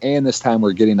overload. And this time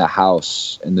we're getting a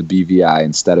house in the BVI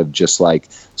instead of just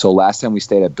so last time we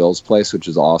stayed at Bill's place, which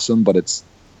is awesome, but it's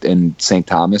in St.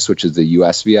 Thomas, which is the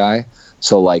USVI.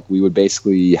 So we would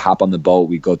basically hop on the boat,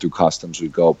 we'd go through customs,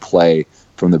 we'd go play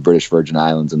from the British Virgin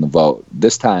Islands in the boat.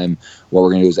 This time, what we're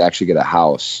going to do is actually get a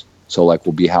house. So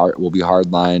we'll be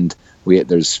hardlined.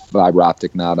 There's fiber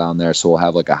optic now down there, so we'll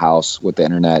have a house with the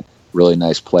internet. Really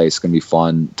nice place, going to be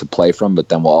fun to play from. But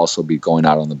then we'll also be going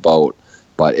out on the boat.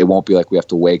 But it won't be like we have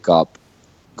to wake up,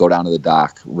 go down to the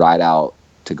dock, ride out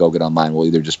to go get online. We'll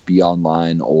either just be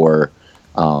online or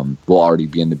we'll already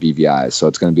be in the BVI. So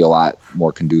it's going to be a lot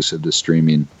more conducive to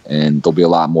streaming, and there'll be a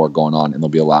lot more going on, and there'll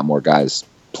be a lot more guys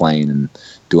playing and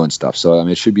doing stuff. So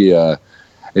it should be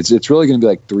it's really going to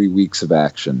be 3 weeks of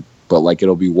action, but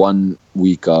it'll be 1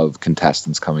 week of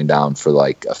contestants coming down for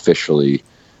officially,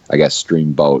 I guess,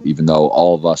 Streamboat, even though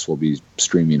all of us will be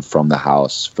streaming from the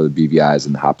house for the BVIs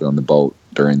and hopping on the boat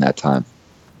during that time.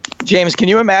 James, can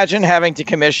you imagine having to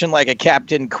commission a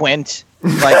Captain Quint,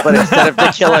 but instead of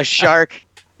to kill a shark,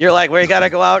 you're we got to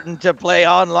go out and to play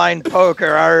online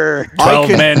poker.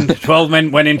 12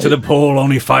 men went into the pool,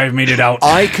 only 5 made it out.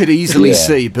 I could easily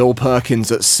see Bill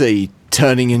Perkins at sea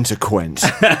turning into Quint.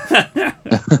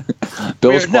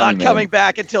 We're not coming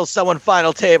back until someone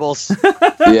final tables.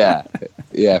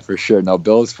 Yeah, for sure. No,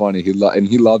 Bill's funny. He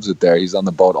loves it there. He's on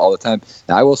the boat all the time.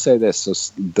 And I will say this: so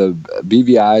the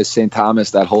BVI, St. Thomas,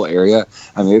 that whole area.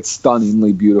 It's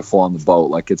stunningly beautiful on the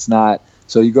boat. It's not.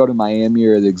 So you go to Miami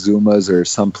or the Exumas or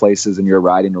some places, and you're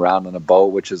riding around on a boat,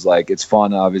 which is it's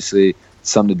fun. Obviously, it's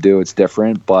something to do. It's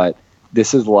different, but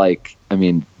this is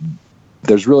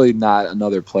there's really not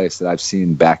another place that I've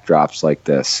seen backdrops like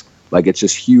this. Like, it's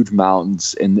just huge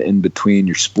mountains in between.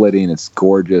 You're splitting. It's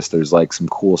gorgeous. There's like some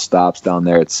cool stops down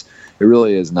there. It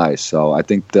really is nice. So I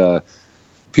think the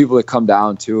people that come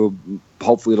down to,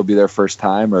 hopefully it'll be their first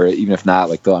time, or even if not,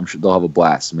 like I'm sure they'll have a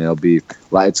blast. I mean,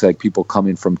 it's like people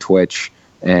coming from Twitch,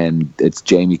 and it's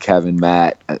Jamie, Kevin,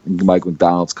 Matt, Mike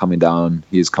McDonald's coming down.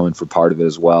 He's coming for part of it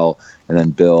as well, and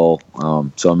then Bill.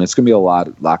 So I mean, it's gonna be a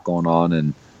lot going on,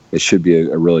 and it should be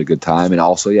a really good time. And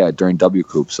also, during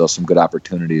WCOOP, so some good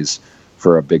opportunities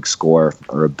for a big score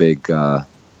or a big, good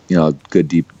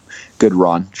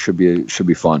run. Should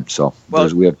be fun. So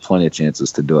we have plenty of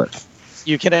chances to do it.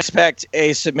 You can expect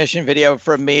a submission video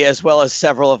from me as well as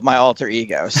several of my alter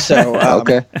egos. So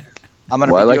okay, I'm going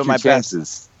to be doing my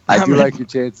chances. best. I do like your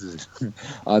chances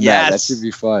on that. That should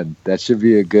be fun. That should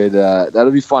be a good.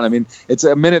 That'll be fun. I mean, it's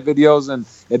a minute videos, and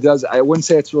it does. I wouldn't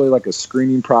say it's really like a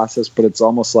screening process, but it's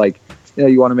almost like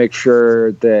you want to make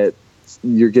sure that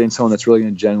you're getting someone that's really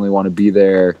going to genuinely want to be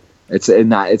there. It's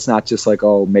not just like,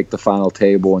 oh, make the final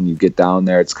table and you get down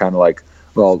there. It's kind of like,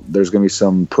 well, there's going to be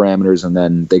some parameters, and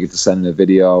then they get to send in a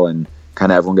video, and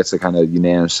kind of everyone gets to kind of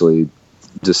unanimously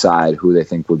decide who they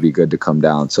think would be good to come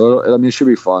down. So I mean, it should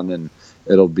be fun, and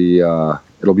it'll be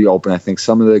open. I think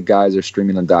some of the guys are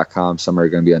streaming on .com, some are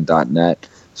going to be on .net.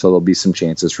 So there'll be some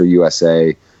chances for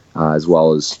USA as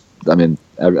well as, I mean,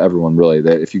 everyone really.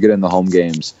 That if you get in the home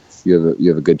games, you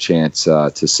have a good chance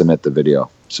to submit the video.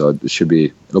 So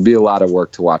it'll be a lot of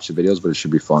work to watch the videos, but it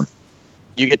should be fun.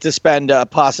 You get to spend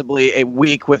possibly a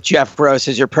week with Jeff Gross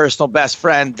as your personal best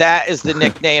friend. That is the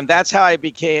nickname. That's how you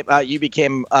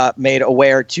became made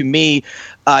aware to me,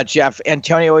 Jeff.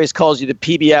 Antonio always calls you the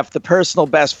PBF, the personal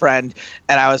best friend.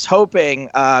 And I was hoping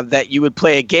that you would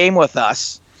play a game with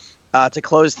us to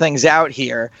close things out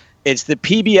here. It's the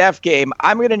PBF game.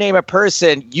 I'm going to name a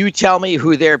person. You tell me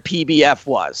who their PBF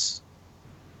was.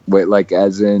 Wait, like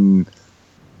as in...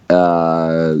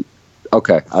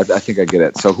 Okay, I think I get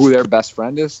it. So who their best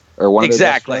friend is? Or one of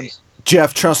their best friends?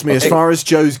 Jeff, trust me, as far as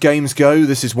Joe's games go,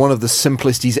 this is one of the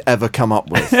simplest he's ever come up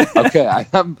with. Okay, I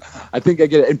think I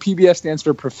get it. And PBF stands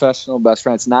for professional best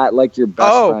friend. It's not like your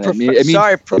best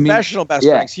friend. Professional best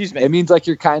friend. Excuse me. It means like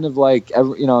you're kind of like,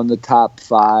 in the top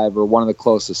 5 or one of the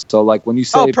closest. So like when you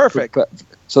say... perfect.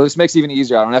 So this makes it even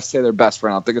easier. I don't have to say their best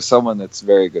friend. I'll think of someone that's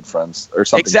very good friends or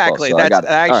something. Exactly. Close. So that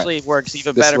actually works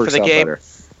even better for the game. Better.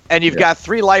 And you've got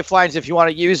 3 lifelines if you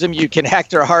want to use them. You can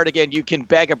Hector Hardigan, you can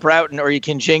beg a Broughton, or you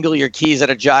can jingle your keys at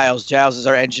a Giles. Giles is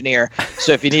our engineer.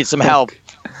 So if you need some help,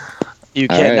 you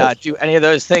can do any of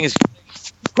those things.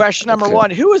 Question number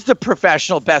 1. Who is the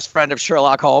professional best friend of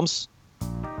Sherlock Holmes?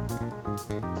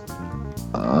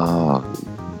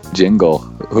 Jingle.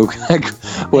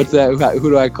 What's that? Who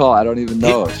do I call? I don't even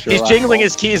know. He's jingling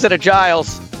his keys at a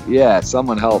Giles. Yeah,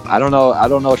 someone help. I don't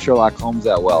know Sherlock Holmes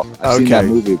that well. I've seen that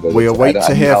movie, but we await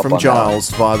to hear from Giles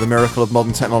via the miracle of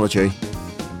modern technology.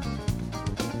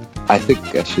 I think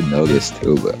I should know this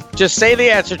too, but just say the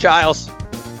answer, Giles.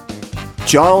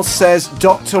 Giles says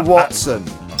Dr. Watson.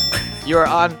 You're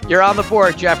on the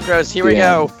board, Jeff Gross. Here we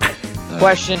go.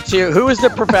 Question 2. Who is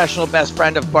the professional best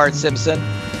friend of Bart Simpson?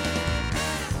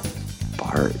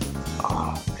 Bart.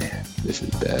 Oh man, this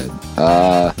is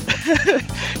bad.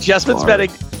 Just been spending.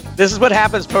 This is what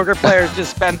happens. Poker players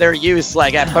just spend their use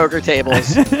like at poker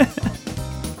tables.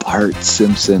 Bart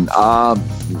Simpson.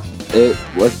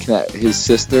 His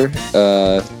sister.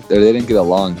 They didn't get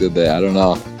along, did they? I don't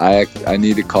know. I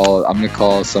need to call. I'm gonna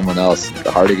call someone else.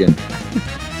 Hardigan.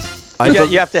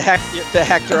 You have to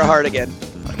Hector Hardigan.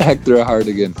 Hector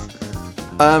Hardigan.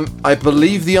 I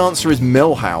believe the answer is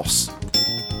Milhouse.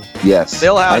 Yes.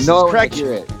 Milhouse is correct.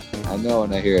 I know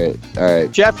when I hear it. All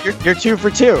right. Jeff, you're 2 for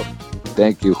 2.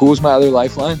 Thank you. Who was my other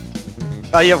lifeline?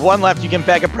 You have 1 left. You can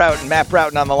beg a Broughton. Matt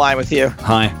Broughton on the line with you.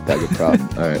 Hi. Beg a Broughton.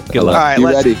 All right. Good luck. All right,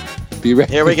 Be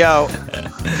ready. Here we go.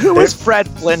 Who is Fred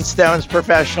Flintstone's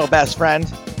professional best friend?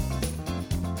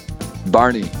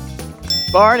 Barney.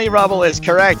 Barney Rubble is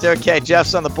correct. Okay,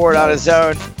 Jeff's on the board on his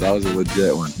own. That was a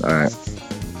legit one. All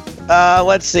right.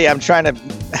 Let's see. I'm trying to...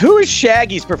 Who is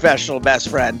Shaggy's professional best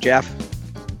friend, Jeff?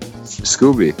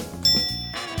 Scooby.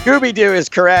 Scooby-Doo is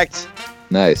correct.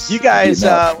 Nice. You guys,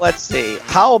 let's see.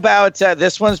 How about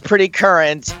this one's pretty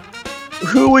current.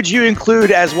 Who would you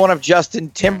include as one of Justin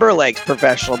Timberlake's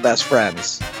professional best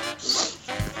friends?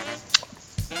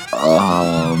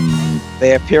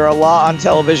 They appear a lot on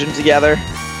television together.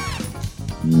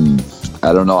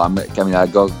 I don't know.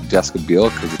 I'd go Jessica Biel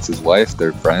because it's his wife.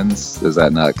 They're friends. Does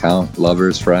that not count?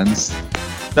 Lovers, friends?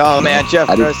 Oh, man,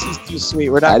 Jeff Gross, he's too sweet.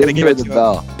 We're not going to give it to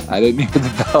him. I didn't hear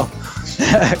the bell.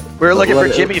 We were looking for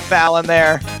Jimmy Fallon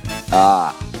there.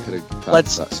 could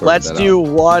have. Let's do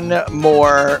one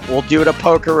more. We'll do it a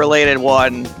poker related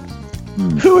one.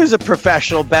 Who is a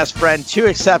professional best friend? 2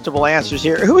 acceptable answers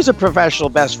here. Who is a professional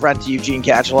best friend to Eugene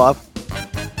Kachelov?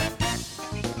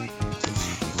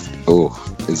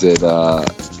 Oh, is it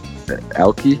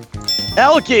Elke?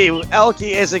 Elke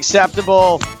is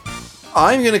acceptable.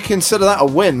 I'm going to consider that a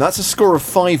win. That's a score of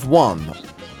 5-1.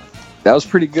 That was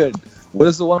pretty good. What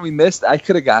is the one we missed? I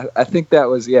could have got. I think that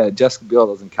was Jessica Biel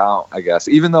doesn't count. I guess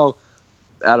even though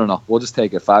I don't know. We'll just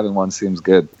take it. 5-1 seems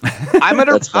good. I'm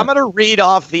gonna read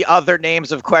off the other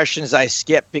names of questions I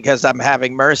skipped because I'm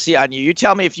having mercy on you. You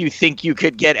tell me if you think you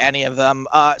could get any of them.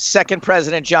 Second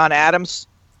President John Adams.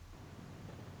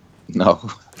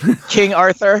 No. King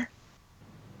Arthur.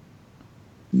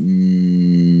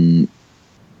 No.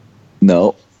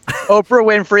 Oprah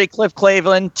Winfrey, Cliff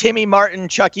Cleveland, Timmy Martin,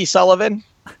 Chucky Sullivan.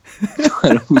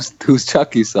 Who's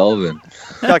Chucky Sullivan?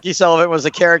 Chucky Sullivan was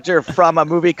a character from a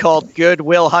movie called Good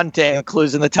Will Hunting.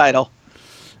 Clues in the title.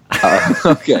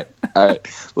 Okay. All right.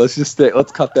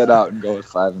 Let's cut that out and go with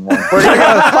 5-1. We're gonna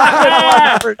go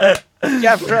with 5-1 for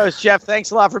Jeff Gross. Jeff,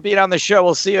 thanks a lot for being on the show.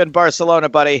 We'll see you in Barcelona,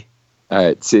 buddy. All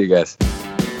right. See you guys.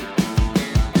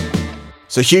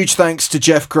 So huge thanks to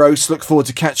Jeff Gross. Look forward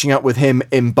to catching up with him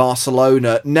in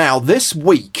Barcelona. Now, this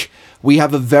week, we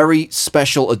have a very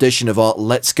special edition of our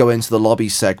Let's Go Into the Lobby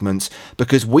segment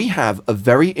because we have a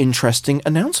very interesting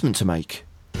announcement to make.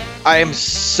 I am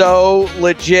so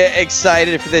legit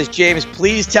excited for this. James,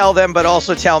 please tell them, but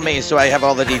also tell me so I have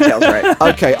all the details right.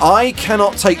 Okay, I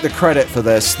cannot take the credit for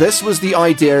this. This was the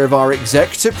idea of our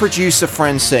executive producer,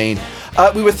 Francine.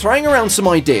 We were throwing around some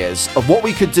ideas of what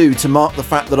we could do to mark the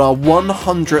fact that our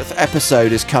 100th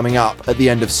episode is coming up at the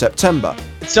end of September.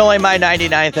 It's only my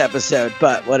 99th episode,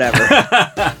 but whatever.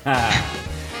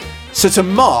 So to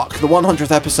mark the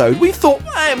 100th episode, we thought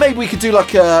maybe we could do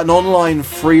like an online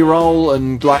free roll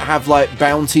and have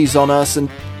bounties on us. And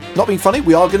not being funny,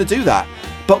 we are going to do that.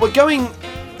 But we're going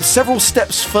several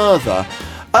steps further.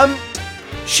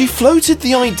 She floated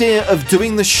the idea of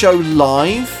doing the show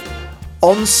live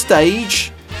on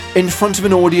stage in front of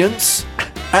an audience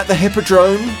at the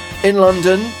Hippodrome in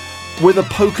London with a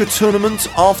poker tournament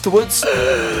afterwards,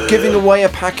 giving away a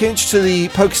package to the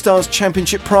PokerStars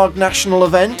Championship Prague national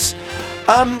event.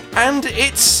 And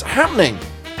it's happening.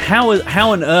 How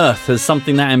on earth has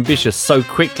something that ambitious so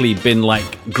quickly been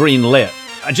green lit?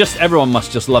 Everyone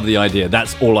must just love the idea.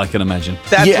 That's all I can imagine.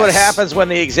 That's what happens when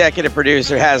the executive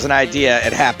producer has an idea.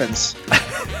 It happens.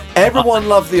 Everyone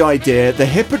loved the idea. The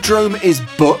Hippodrome is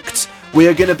booked. We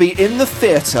are going to be in the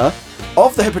theatre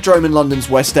of the Hippodrome in London's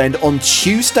West End on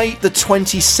Tuesday, the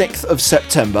 26th of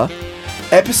September.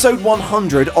 Episode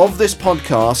 100 of this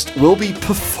podcast will be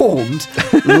performed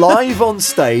live on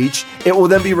stage. It will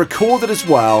then be recorded as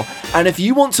well. And if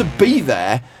you want to be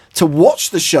there to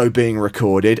watch the show being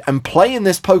recorded and play in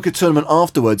this poker tournament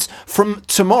afterwards from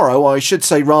tomorrow, I should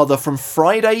say rather from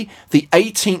Friday the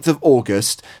 18th of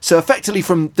August, so effectively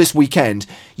from this weekend,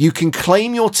 you can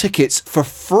claim your tickets for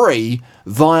free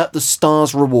via the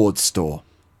Stars Rewards store.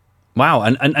 Wow,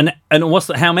 and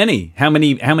how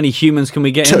many humans can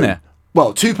we get 2. in there?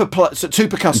 Well, 2 per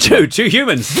customer. Two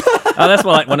humans. Oh, that's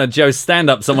like one of Joe's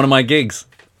stand-ups on one of my gigs.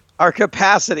 Our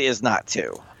capacity is not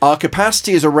 2. Our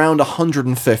capacity is around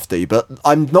 150, but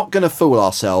I'm not going to fool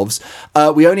ourselves.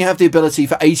 We only have the ability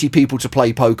for 80 people to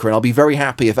play poker, and I'll be very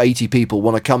happy if 80 people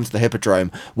want to come to the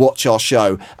Hippodrome, watch our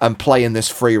show, and play in this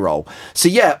free roll. So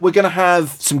yeah, we're going to have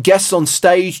some guests on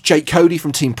stage. Jake Cody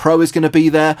from Team Pro is going to be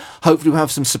there. Hopefully we'll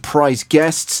have some surprise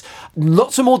guests.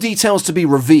 Lots of more details to be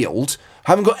revealed.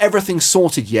 Haven't got everything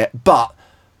sorted yet, but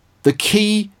the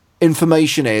key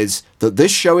information is that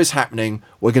this show is happening.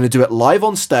 We're going to do it live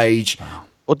on stage.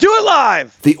 We'll do it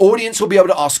live! The audience will be able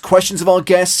to ask questions of our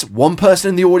guests. One person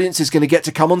in the audience is going to get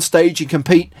to come on stage and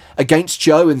compete against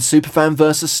Joe in Superfan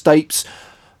versus Stapes.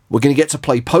 We're going to get to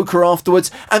play poker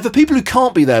afterwards. And for people who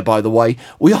can't be there, by the way,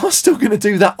 we are still going to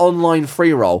do that online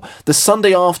free roll. The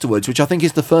Sunday afterwards, which I think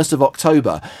is the 1st of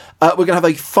October, we're going to have a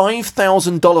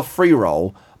 $5,000 free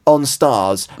roll on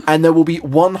Stars, and there will be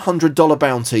 $100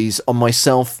 bounties on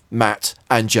myself, Matt,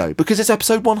 and Joe, because it's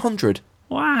episode 100.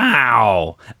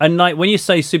 Wow. And when you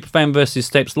say Superfan versus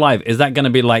Stapes live, is that going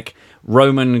to be like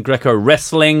Roman Greco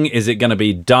wrestling? Is it going to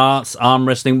be darts, arm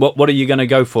wrestling? What are you going to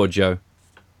go for, Joe?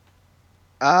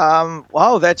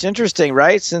 Wow, that's interesting,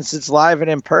 right? Since it's live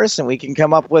and in person, we can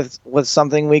come up with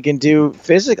something we can do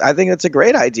physically. I think that's a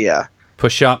great idea.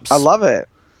 Push-ups. I love it.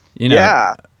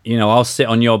 Yeah. I'll sit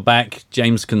on your back.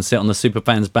 James can sit on the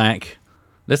Superfan's back.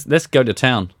 Let's go to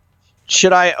town.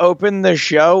 Should I open the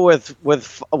show with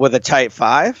a tight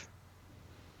 5?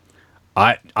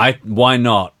 Why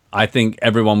not? I think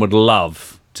everyone would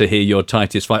love to hear your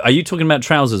tightest five. Are you talking about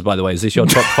trousers, by the way? Is this your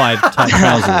top 5 tight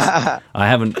trousers? I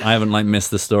haven't like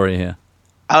missed the story here.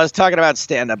 I was talking about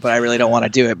stand-up, but I really don't want to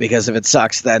do it because if it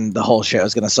sucks, then the whole show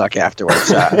is going to suck afterwards.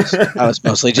 So I was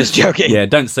mostly just joking. Yeah,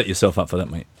 don't set yourself up for that,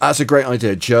 mate. That's a great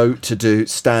idea, Joe, to do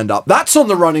stand-up. That's on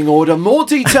the running order. More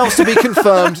details to be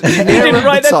confirmed. You didn't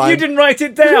write that. You didn't write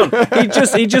it down.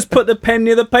 He just put the pen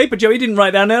near the paper, Joe. He didn't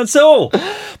write that down at all.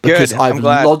 Because Good, I've I'm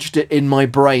glad. lodged it in my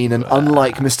brain, and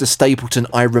unlike Mr. Stapleton,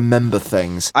 I remember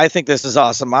things. I think this is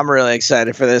awesome. I'm really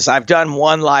excited for this. I've done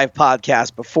one live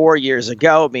podcast before years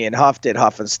ago. Me and Huff did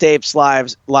Huff and Stapes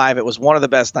live. It was one of the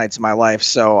best nights of my life,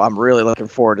 so I'm really looking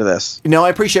forward to this. Now, I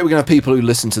appreciate we're going to have people who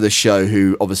listen to this show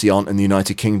who obviously aren't in the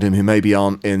United Kingdom, who maybe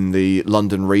aren't in the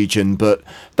London region, but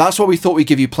that's why we thought we'd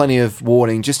give you plenty of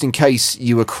warning, just in case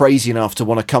you were crazy enough to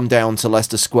want to come down to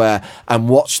Leicester Square and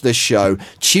watch this show.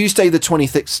 Tuesday, the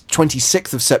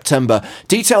 26th of September.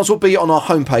 Details will be on our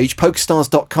homepage,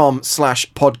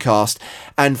 pokerstars.com/podcast.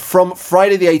 And from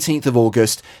Friday, the 18th of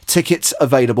August, tickets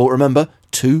available. Remember,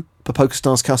 2 per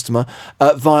PokerStars customer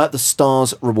via the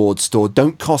Stars Reward Store.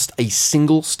 Don't cost a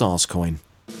single Stars coin.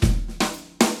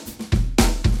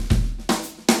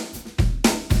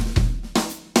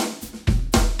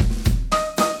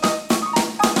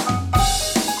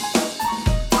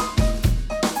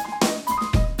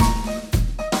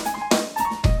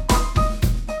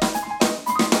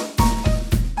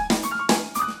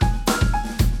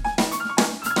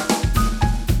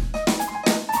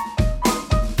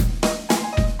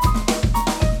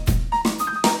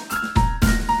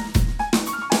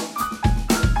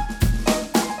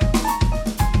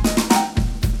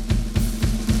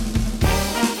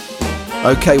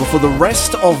 Okay, well, for the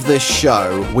rest of this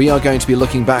show, we are going to be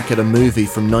looking back at a movie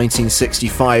from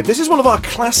 1965. This is one of our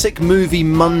classic movie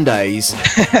Mondays.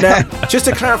 Now, just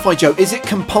to clarify, Joe, is it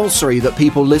compulsory that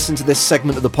people listen to this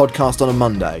segment of the podcast on a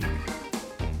Monday?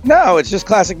 No, it's just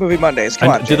Classic Movie Mondays. Come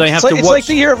on, do they James. have to It's watch? like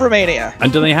the year of Romania.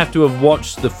 And do they have to have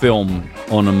watched the film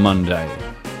on a Monday?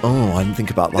 Oh, I didn't think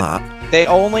about that. They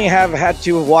only have had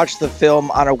to have watched the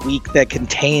film on a week that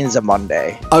contains a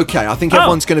Monday. Okay, I think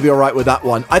everyone's going to be all right with that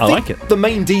one. I think like it. the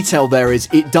main detail there is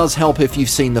it does help if you've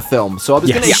seen the film. So I was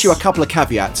going to Yes. issue a couple of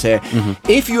caveats here.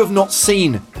 If you have not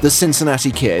seen The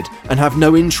Cincinnati Kid and have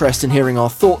no interest in hearing our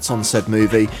thoughts on said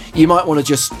movie, you might want to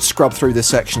just scrub through this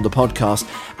section of the podcast.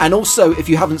 And also, if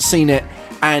you haven't seen it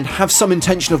and have some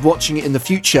intention of watching it in the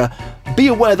future, be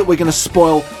aware that we're going to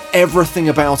spoil everything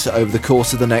about it over the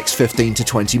course of the next 15 to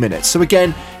 20 minutes. So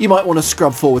again, you might want to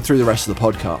scrub forward through the rest of the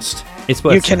podcast. It's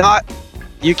worth saying.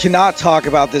 You cannot talk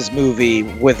about this movie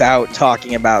without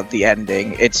talking about the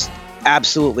ending. It's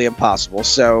absolutely impossible.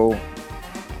 So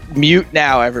mute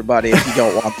now, everybody, if you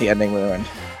don't want the ending ruined.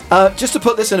 Just to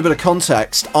put this in a bit of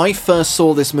context, I first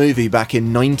saw this movie back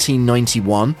in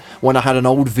 1991 when I had an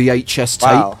old VHS tape.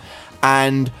 Wow.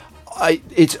 And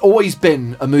it's always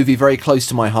been a movie very close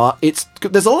to my heart.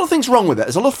 There's a lot of things wrong with it.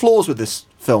 There's a lot of flaws with this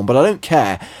film, but I don't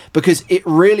care because it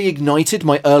really ignited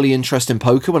my early interest in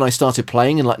poker when I started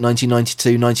playing in like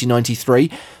 1992,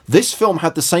 1993. This film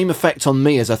had the same effect on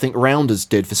me as I think Rounders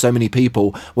did for so many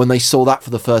people when they saw that for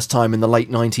the first time in the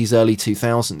late 90s, early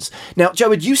 2000s. Now,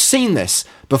 Joe, had you seen this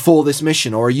before this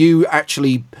mission, or are you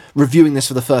actually reviewing this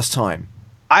for the first time?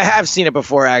 I have seen it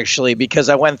before, actually, because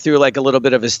I went through like a little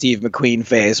bit of a Steve McQueen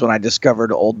phase when I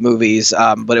discovered old movies,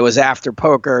 but it was after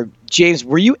poker. James,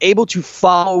 were you able to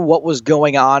follow what was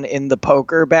going on in the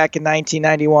poker back in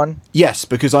 1991? Yes,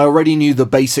 because I already knew the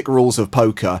basic rules of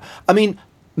poker. I mean,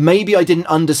 maybe I didn't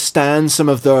understand some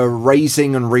of the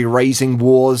raising and re-raising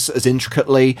wars as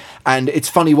intricately, and it's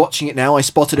funny watching it now. I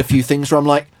spotted a few things where I'm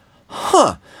like,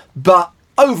 huh, but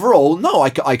overall, no, I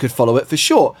could follow it for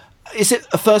sure. Is it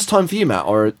a first time for you, Matt?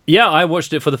 Or Yeah, I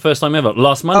watched it for the first time ever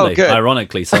last Monday, good.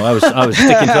 ironically. So I was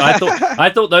sticking to it. I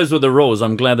thought those were the rules.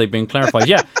 I'm glad they've been clarified.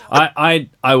 Yeah,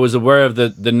 I was aware of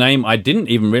the name. I didn't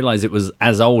even realize it was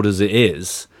as old as it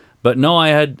is. But no, I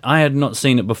had not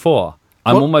seen it before.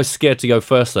 I'm almost scared to go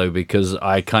first though, because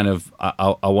I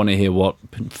want to hear what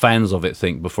fans of it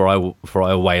think before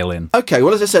I wail in. okay,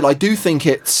 well, as I said, I do think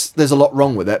there's a lot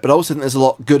wrong with it, but I also think there's a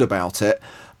lot good about it.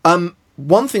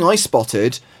 One thing I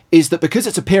spotted is that because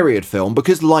it's a period film,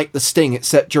 because like The Sting, it's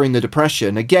set during the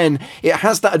Depression, again, it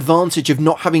has that advantage of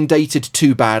not having dated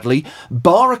too badly,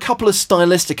 bar a couple of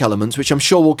stylistic elements, which I'm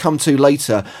sure we'll come to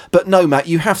later. But no, Matt,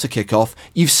 you have to kick off.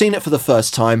 You've seen it for the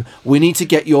first time. We need to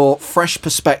get your fresh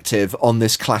perspective on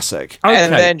this classic. Okay.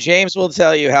 And then James will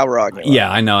tell you how wrong you are.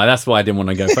 Yeah, I know. That's why I didn't want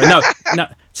to go for it. No.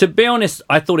 To be honest,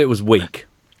 I thought it was weak.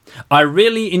 I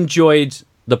really enjoyed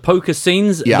the poker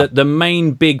scenes, Yeah. the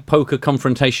main big poker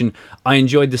confrontation. I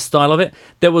enjoyed the style of it.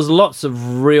 There was lots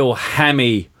of real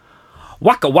hammy,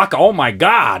 waka waka, oh my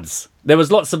gods. There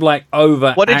was lots of like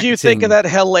over. What did you think of that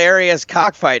hilarious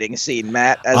cockfighting scene,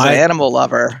 Matt, as an animal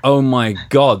lover? Oh my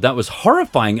god, that was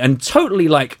horrifying and totally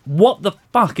like, what the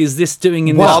fuck is this doing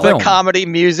in this All film? the comedy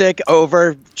music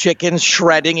over chickens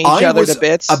shredding each other to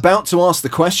bits. I was about to ask the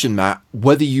question, Matt,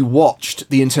 whether you watched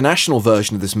the international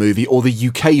version of this movie or the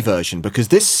UK version, because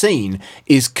this scene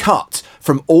is cut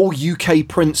from all UK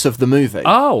prints of the movie.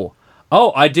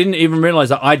 Oh, I didn't even realise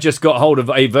that. I just got hold of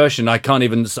a version. I don't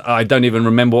even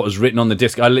remember what was written on the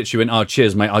disc. I literally went, oh,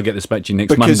 cheers, mate, I'll get this back to you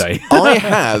next Monday. I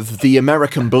have the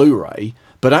American Blu-ray,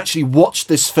 but actually watched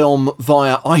this film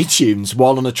via iTunes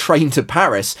while on a train to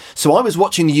Paris. So I was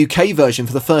watching the UK version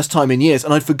for the first time in years,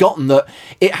 and I'd forgotten that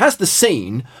it has the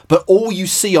scene, but all you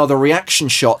see are the reaction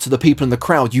shots of the people in the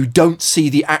crowd. You don't see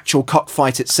the actual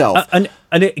cockfight itself. And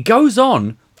it goes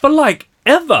on for like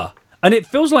ever. And it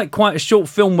feels like quite a short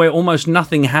film where almost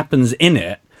nothing happens in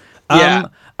it. Yeah.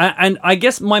 And I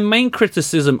guess my main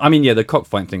criticism, I mean, yeah, the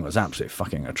cockfight thing was absolutely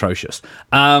fucking atrocious.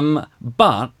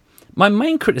 But my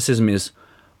main criticism is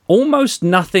almost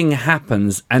nothing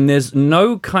happens and there's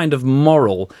no kind of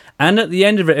moral. And at the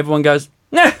end of it, everyone goes,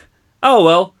 nah, oh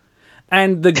well.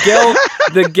 And the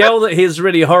girl that he's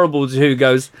really horrible to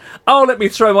goes, oh, let me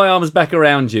throw my arms back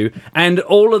around you. And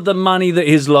all of the money that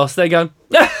he's lost, they go,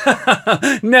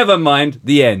 never mind,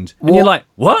 the end. And you're like,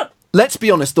 what? Let's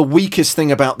be honest, the weakest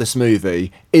thing about this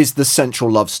movie is the central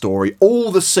love story.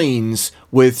 All the scenes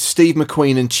with Steve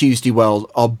McQueen and Tuesday Weld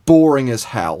are boring as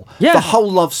hell. Yeah. The whole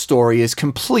love story is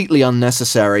completely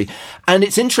unnecessary. And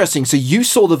it's interesting, so you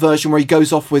saw the version where he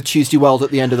goes off with Tuesday Weld at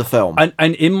the end of the film.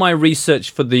 And in my research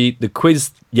for the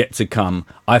quiz yet to come,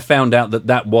 I found out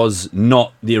that was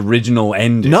not the original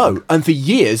ending. No, and for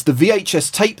years, the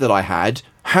VHS tape that I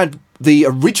had the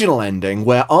original ending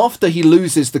where after he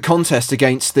loses the contest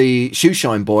against the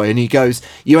Shoeshine Boy and he goes,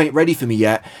 you ain't ready for me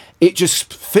yet, it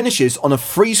just finishes on a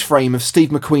freeze frame of Steve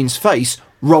McQueen's face,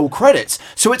 roll credits.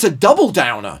 So it's a double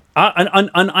downer. And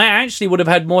I actually would have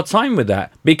had more time with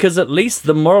that because at least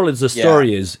the moral of the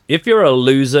story is if you're a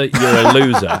loser, you're a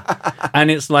loser.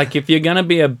 And it's like if you're going to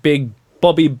be a big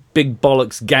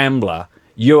bollocks gambler,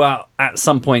 you are at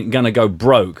some point going to go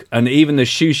broke. And even the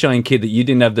shoeshine kid that you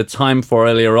didn't have the time for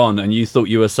earlier on and you thought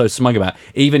you were so smug about,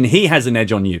 even he has an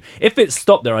edge on you. If it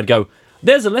stopped there, I'd go,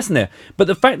 there's a lesson there. But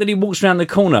the fact that he walks around the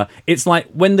corner, it's like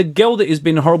when the girl that he's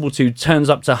been horrible to turns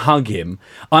up to hug him,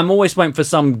 I'm always waiting for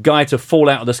some guy to fall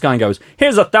out of the sky and goes,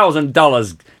 here's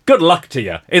 $1,000. Good luck to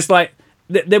you. It's like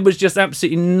there was just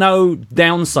absolutely no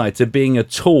downside to being a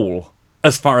tool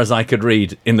as far as I could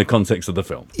read in the context of the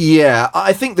film. Yeah,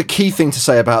 I think the key thing to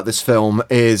say about this film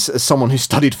is, as someone who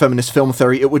studied feminist film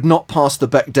theory, it would not pass the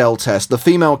Bechdel test. The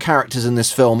female characters in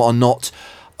this film are not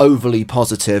overly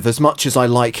positive. As much as I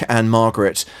like Anne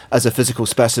Margaret as a physical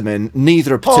specimen,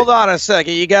 neither are... Hold on a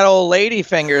second. You got old lady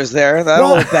fingers there. That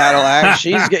old battle axe.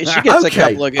 She gets a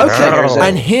couple of good fingers.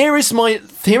 And here is my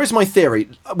theory.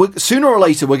 Sooner or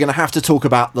later, we're going to have to talk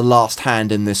about the last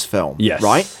hand in this film. Yes.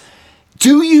 Right?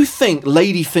 Do you think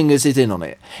Ladyfingers is in on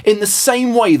it? In the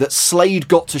same way that Slade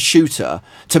got to shoot her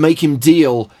to make him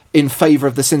deal in favour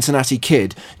of the Cincinnati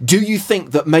Kid, do you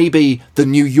think that maybe the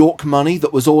New York money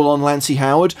that was all on Lancey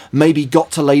Howard maybe got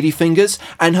to Ladyfingers,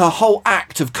 and her whole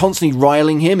act of constantly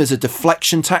riling him as a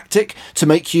deflection tactic to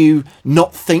make you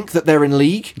not think that they're in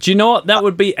league? Do you know what? That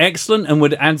would be excellent and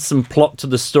would add some plot to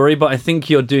the story, but I think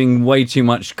you're doing way too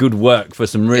much good work for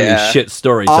some really shit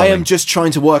storytelling. I am just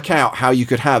trying to work out how you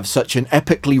could have such an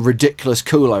epically ridiculous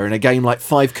cooler in a game like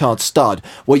 5-Card Stud,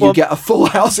 where you get a full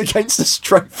house against a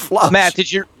straight flush. Matt,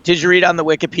 did you read on the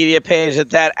Wikipedia page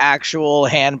that actual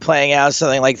hand playing out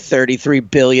something like 33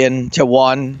 billion to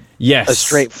 1? Yes. A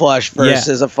straight flush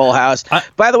versus a full house.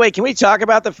 By the way, can we talk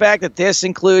about the fact that this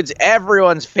includes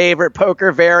everyone's favorite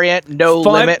poker variant, no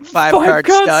limit, 5-card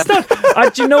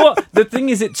stud? Do you know what? The thing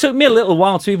is, it took me a little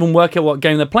while to even work out what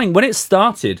game they're playing. When it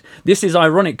started, this is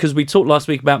ironic because we talked last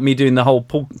week about me doing the whole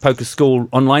poker school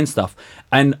online stuff.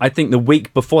 And I think the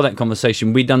week before that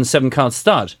conversation, we'd done 7-card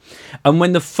stud. And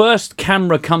when the first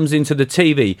camera comes into the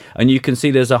TV and you can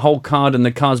see there's a whole card and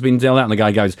the card's been dealt out and the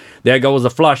guy goes, there goes the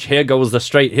flush, here goes the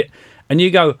straight hit. And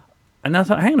you go, and I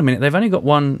thought, hang on a minute, they've only got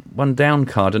one down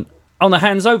card and on the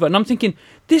hand's over. And I'm thinking,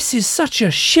 this is such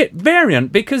a shit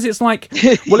variant because it's like,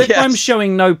 well, if I'm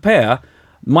showing no pair,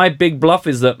 my big bluff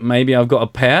is that maybe I've got a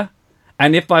pair.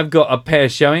 And if I've got a pair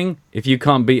showing, if you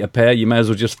can't beat a pair, you may as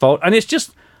well just fold. And it's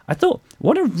just... I thought,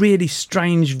 what a really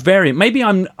strange variant. Maybe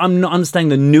I'm not understanding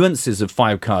the nuances of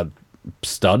 5-card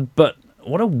stud, but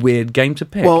what a weird game to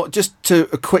pick. Well, just a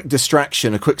quick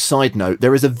distraction, a quick side note,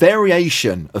 there is a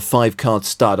variation of 5-card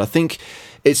stud. I think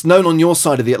It's known on your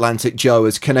side of the Atlantic, Joe,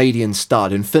 as Canadian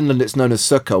stud. In Finland, it's known as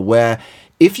sukka, where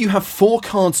if you have 4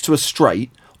 cards to a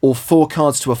straight or 4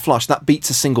 cards to a flush, that beats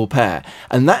a single pair.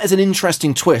 And that is an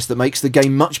interesting twist that makes the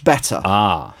game much better.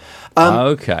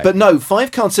 Okay. But no,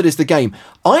 5 card sit is the game.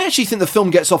 I actually think the film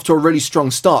gets off to a really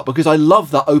strong start because I love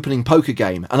that opening poker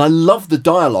game and I love the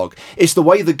dialogue. It's the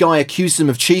way the guy accuses him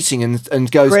of cheating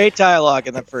and goes... Great dialogue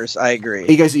in the first, I agree.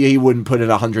 He goes, he wouldn't put in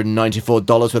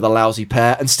 $194 with a lousy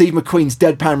pair. And Steve McQueen's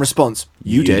deadpan response,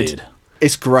 you did.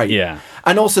 It's great. Yeah.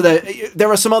 And also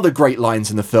there are some other great lines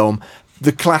in the film.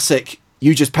 The classic...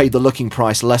 You just paid the looking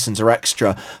price, lessons are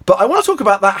extra. But I want to talk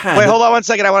about that hand. Wait, hold on 1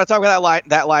 second. I want to talk about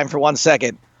that line for 1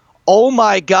 second. Oh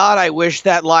my God, I wish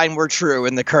that line were true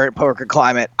in the current poker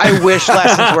climate. I wish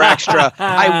lessons were extra.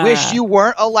 I wish you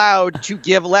weren't allowed to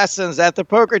give lessons at the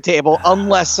poker table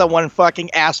unless someone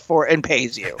fucking asks for it and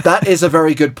pays you. That is a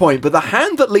very good point. But the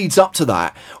hand that leads up to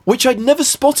that, which I'd never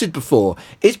spotted before,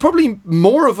 is probably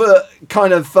more of a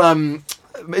kind of...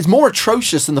 it's more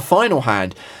atrocious than the final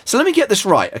hand. So let me get this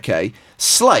right, okay?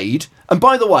 Slade, and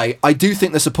by the way, I do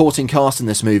think the supporting cast in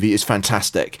this movie is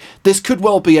fantastic. This could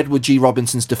well be Edward G.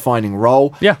 Robinson's defining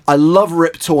role. Yeah. I love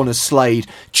Rip Torn as Slade.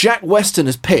 Jack Weston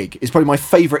as Pig is probably my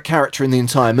favourite character in the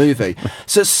entire movie.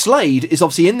 So Slade is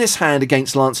obviously in this hand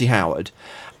against Lancey Howard,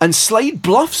 and Slade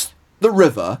bluffs the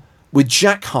river with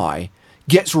Jack high,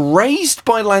 gets raised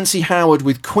by Lancey Howard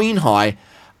with Queen high,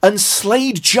 and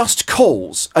Slade just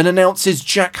calls and announces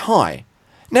Jack high.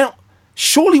 Now,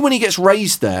 surely when he gets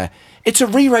raised there, it's a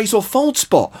re-raise or fold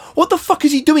spot. What the fuck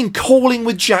is he doing calling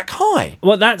with Jack high?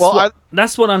 Well,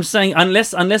 that's what I'm saying.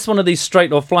 Unless one of these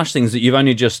straight or flush things that you've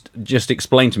only just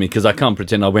explained to me, because I can't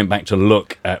pretend I went back to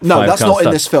look at. No, that's not stud.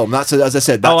 in this film. That's as I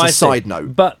said. That's a side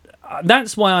note. But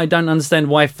that's why I don't understand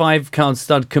why 5-card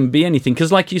stud can be anything.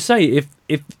 Because, like you say,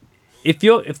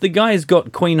 if the guy's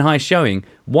got Queen high showing,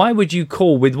 why would you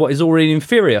call with what is already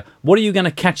inferior? What are you going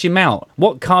to catch him out?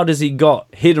 What card has he got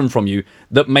hidden from you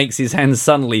that makes his hand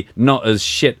suddenly not as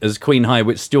shit as Queen high,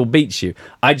 which still beats you?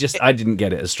 I didn't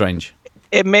get it. As strange.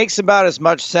 It makes about as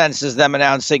much sense as them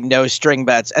announcing no string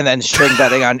bets and then string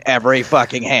betting on every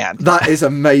fucking hand. That is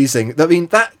amazing. I mean,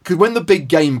 because when the big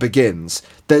game begins,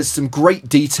 there's some great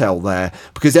detail there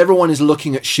because everyone is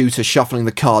looking at Shooter shuffling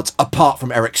the cards apart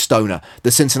from Eric Stoner,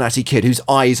 the Cincinnati kid whose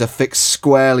eyes are fixed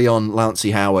squarely on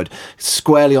Lancey Howard,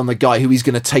 squarely on the guy who he's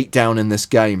going to take down in this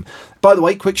game. By the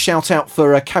way, quick shout out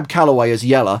for Cab Calloway as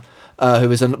Yeller, who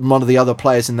is one of the other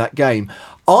players in that game.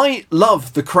 I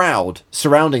love the crowd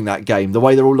surrounding that game, the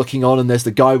way they're all looking on and there's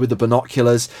the guy with the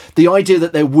binoculars. The idea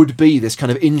that there would be this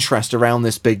kind of interest around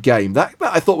this big game, that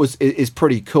I thought is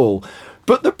pretty cool.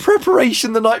 But the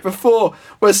preparation the night before,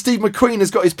 where Steve McQueen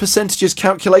has got his percentages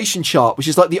calculation chart, which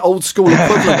is like the old school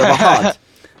equivalent of a HUD.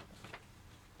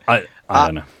 I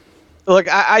don't know. Look,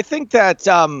 I think that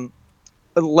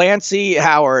Lancey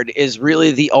Howard is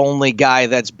really the only guy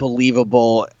that's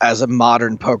believable as a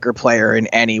modern poker player in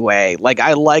any way. Like,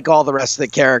 I like all the rest of the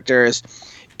characters.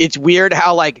 It's weird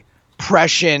how, like,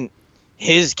 prescient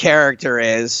his character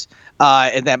is,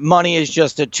 and that money is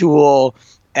just a tool,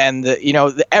 and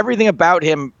everything about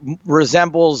him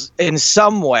resembles in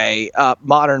some way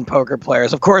modern poker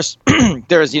players. Of course,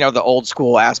 there's the old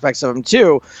school aspects of him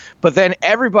too, but then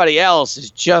everybody else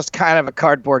is just kind of a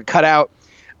cardboard cutout.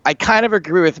 I kind of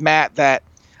agree with Matt that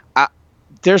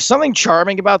there's something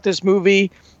charming about this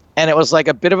movie, and it was like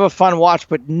a bit of a fun watch,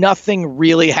 but nothing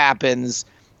really happens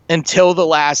until the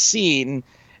last scene,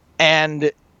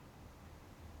 and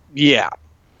yeah.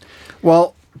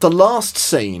 Well, the last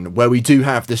scene where we do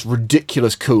have this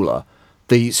ridiculous cooler,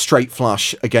 the straight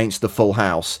flush against the full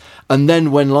house, and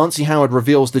then when Lancey Howard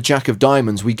reveals the Jack of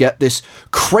Diamonds, we get this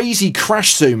crazy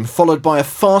crash zoom followed by a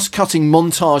fast-cutting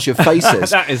montage of faces.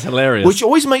 That is hilarious. Which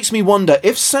always makes me wonder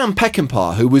if Sam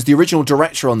Peckinpah, who was the original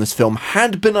director on this film,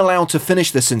 had been allowed to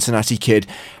finish The Cincinnati Kid,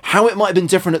 how it might have been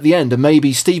different at the end, and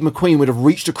maybe Steve McQueen would have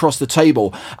reached across the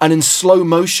table and in slow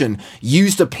motion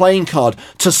used a playing card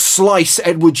to slice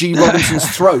Edward G. Robinson's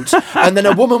throat, and then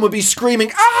a woman would be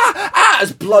screaming, "Ah! Ah!"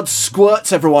 as blood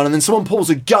squirts everyone, and then someone pulls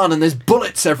a gun and there's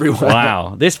bullets everywhere.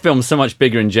 Wow, this film's so much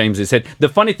bigger in James's head. The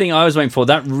funny thing I was waiting for,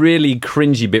 that really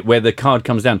cringy bit where the card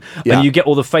comes down and you get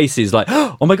all the faces like,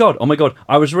 oh my god.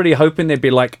 I was really hoping there'd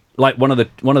be like one of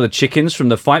the chickens from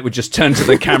the fight would just turn to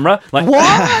the camera like,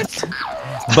 what?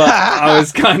 But I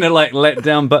was kind of like let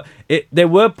down. But there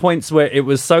were points where it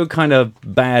was so kind of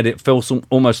bad it felt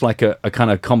almost like a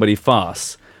kind of comedy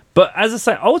farce. But as I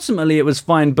say, ultimately it was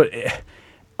fine. But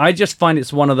I just find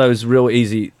it's one of those real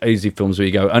easy films where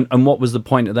you go, and what was the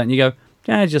point of that? And you go,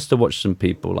 yeah, just to watch some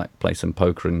people like play some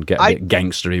poker and get a bit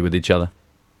gangstery with each other.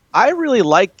 I really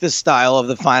like the style of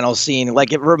the final scene.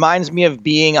 Like, it reminds me of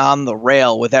being on the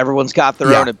rail with everyone's got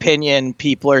their own opinion.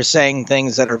 People are saying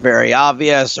things that are very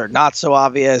obvious or not so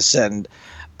obvious. And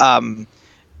Matt,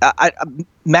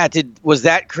 was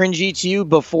that cringy to you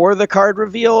before the card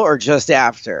reveal or just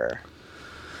after?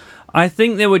 I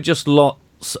think there were just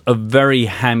lots of very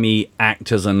hammy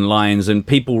actors and lines and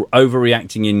people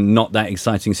overreacting in not that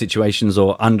exciting situations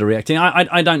or underreacting.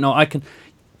 I don't know.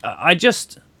 I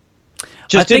just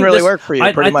didn't really work for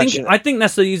you, pretty much. I think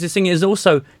that's the easiest thing, is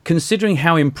also considering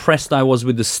how impressed I was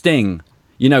with the Sting.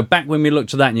 You know, back when we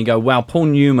looked at that and you go, wow, Paul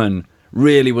Newman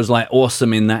really was like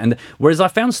awesome in that. And whereas I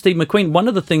found Steve McQueen, one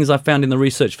of the things I found in the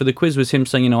research for the quiz was him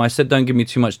saying, you know, I said, don't give me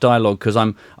too much dialogue because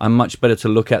I'm much better to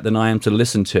look at than I am to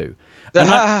listen to.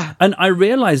 And I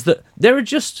realized that there are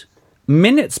just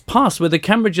minutes past where the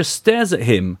camera just stares at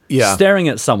him, staring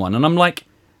at someone. And I'm like,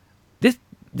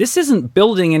 this isn't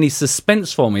building any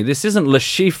suspense for me. This isn't Le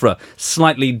Chiffre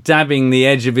slightly dabbing the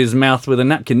edge of his mouth with a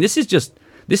napkin. This is just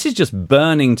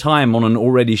burning time on an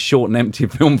already short and empty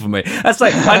film for me. That's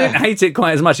like, I didn't hate it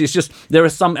quite as much. It's just there are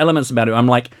some elements about it I'm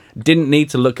like, didn't need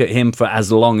to look at him for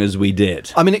as long as we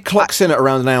did. I mean, it clocks in at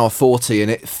around 1:40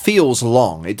 and it feels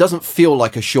long. It doesn't feel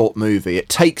like a short movie. It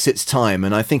takes its time,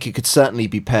 and I think it could certainly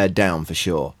be pared down for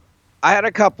sure. I had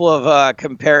a couple of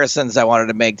comparisons I wanted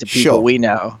to make to people we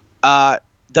know.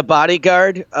 The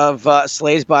bodyguard of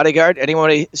Slade's bodyguard.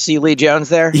 Anyone see Lee Jones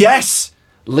there? Yes!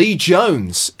 Lee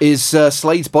Jones is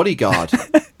Slade's bodyguard.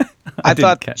 I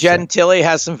thought Jen Tilly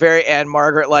has some very Anne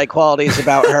Margaret-like qualities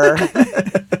about her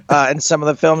in some of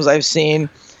the films I've seen.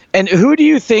 And who do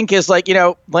you think is like, you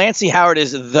know, Lancey Howard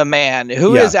is the man.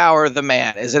 Who is the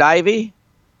man? Is it Ivy?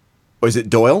 Or is it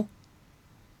Doyle?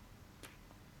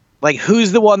 Like,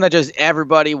 who's the one that just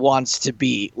everybody wants to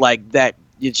beat? Like, that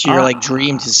it's your like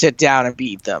dream to sit down and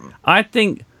beat them. I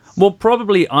think, well,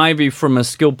 probably Ivy from a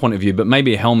skill point of view, but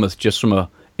maybe Helmuth just from a,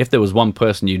 if there was one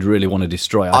person you'd really want to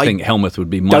destroy, I think Helmuth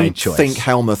would be my choice. I don't think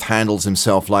Helmuth handles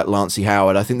himself like Lancey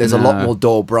Howard. I think there's a lot more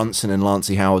Doyle Brunson in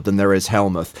Lancey Howard than there is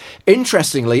Helmuth.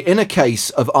 Interestingly, in a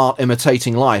case of art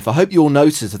imitating life, I hope you'll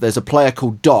notice that there's a player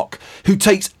called Doc who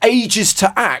takes ages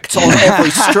to act on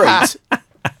every street.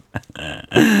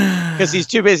 Because he's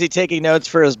too busy taking notes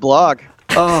for his blog.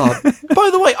 By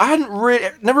the way, I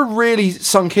hadn't never really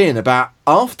sunk in about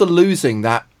after losing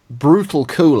that brutal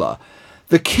cooler,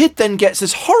 the kid then gets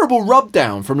this horrible rub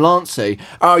down from Lancey.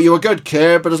 Oh, you're a good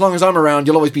kid, but as long as I'm around,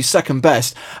 you'll always be second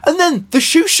best. And then the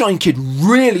shoeshine kid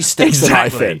really sticks the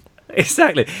knife in.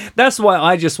 Exactly. That's why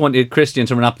I just wanted Christian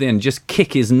to run up there and just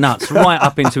kick his nuts right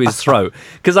up into his throat.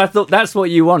 Because I thought that's what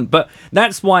you want. But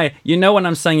that's why, you know, when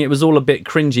I'm saying it was all a bit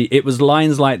cringy, it was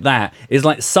lines like that. It's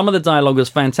like some of the dialogue was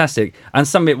fantastic. And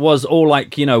some of it was all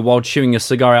like, you know, while chewing a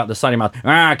cigar out the side of your mouth.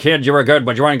 Ah, kid, you were good,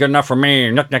 but you weren't good enough for me.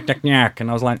 Knuck, knuck, knuck, knuck. And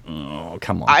I was like, oh,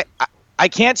 come on. I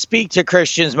can't speak to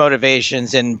Christian's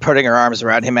motivations in putting her arms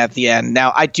around him at the end.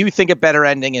 Now, I do think a better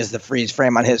ending is the freeze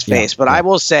frame on his face. But I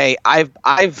will say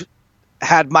I've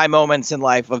had my moments in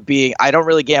life of being, I don't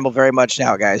really gamble very much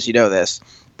now, guys, you know this,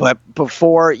 but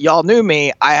before y'all knew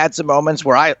me, I had some moments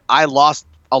where I lost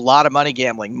a lot of money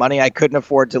gambling, money I couldn't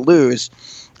afford to lose.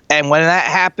 And when that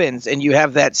happens and you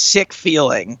have that sick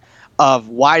feeling of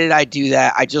why did I do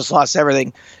that? I just lost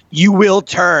everything. You will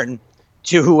turn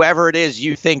to whoever it is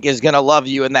you think is going to love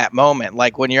you in that moment.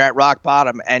 Like when you're at rock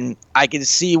bottom, and I can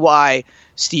see why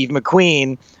Steve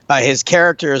McQueen, his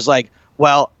character is like,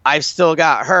 well, I've still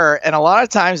got her. And a lot of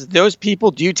times those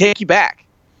people do take you back.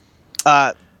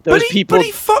 But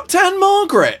he fucked Anne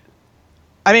Margaret.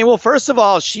 I mean, well, first of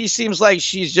all, she seems like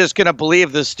she's just going to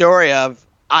believe the story of,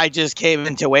 I just came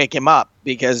in to wake him up,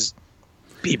 because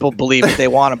people believe what they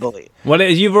want to believe. Well,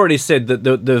 you've already said that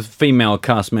the female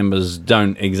cast members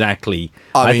don't exactly.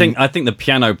 I think the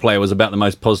piano player was about the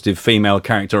most positive female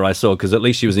character I saw, because at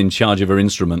least she was in charge of her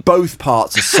instrument. Both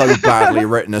parts are so badly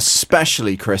written,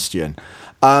 especially Christian.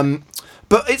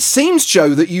 But it seems,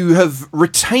 Joe, that you have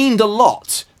retained a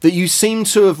lot, that you seem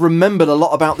to have remembered a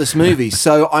lot about this movie.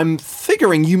 So I'm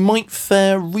figuring you might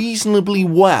fare reasonably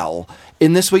well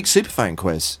in this week's Superfan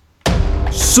quiz.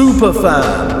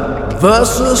 Superfan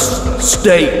versus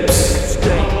Stapes.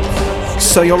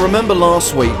 So you'll remember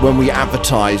last week when we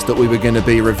advertised that we were going to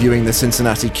be reviewing The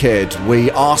Cincinnati Kid,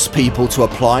 we asked people to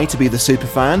apply to be the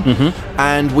Superfan,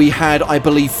 and we had, I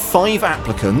believe, 5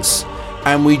 applicants,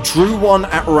 and we drew one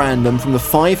at random from the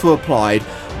 5 who applied.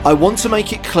 I want to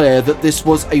make it clear that this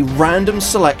was a random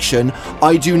selection.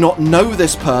 I do not know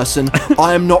this person.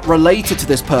 I am not related to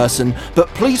this person. But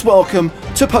please welcome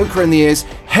to Poker in the Ears,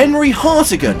 Henry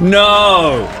Hartigan.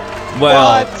 No!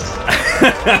 Well,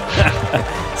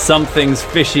 something's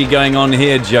fishy going on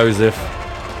here, Joseph.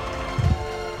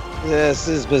 This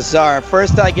is bizarre.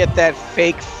 First, I get that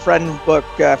fake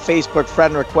Facebook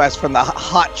friend request from the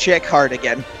hot chick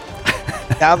Hardigan.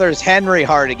 Now there's Henry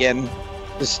Hardigan.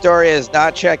 The story is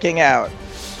not checking out.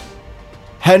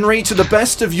 Henry, to the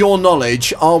best of your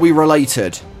knowledge, are we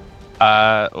related?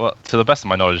 Well, to the best of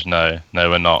my knowledge, no,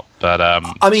 we're not. But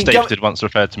Steve did once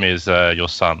refer to me as your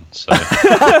son. So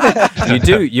you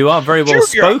do. You are very well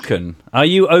spoken. Are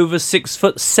you over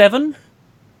 6'7"?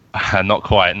 Not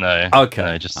quite. No. Okay.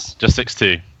 No, just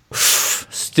 6'2".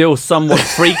 Still somewhat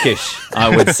freakish,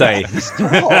 I would say.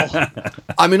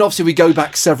 I mean, obviously, we go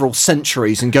back several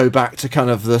centuries and go back to kind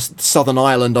of the Southern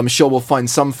Ireland. I'm sure we'll find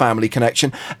some family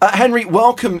connection. Henry,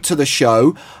 welcome to the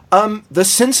show. The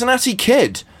Cincinnati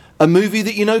Kid, a movie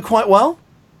that you know quite well?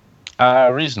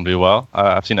 Reasonably well.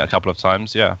 I've seen it a couple of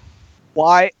times, yeah.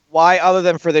 Why, other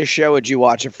than for this show, would you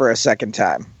watch it for a second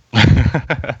time?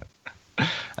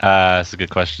 That's a good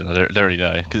question. I don't really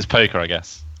know. Because it's poker, I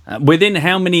guess. Within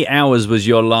how many hours was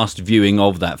your last viewing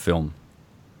of that film?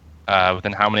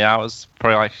 Within how many hours?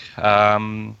 Probably like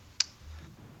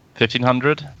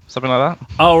 1,500, something like that.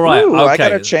 Oh, right. Ooh, okay. I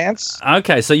got a chance.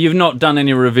 Okay, so you've not done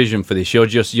any revision for this. You're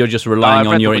just relying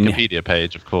on your Wikipedia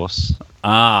page, of course.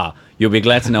 Ah, you'll be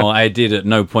glad to know I did at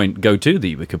no point go to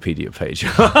the Wikipedia page.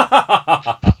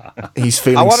 He's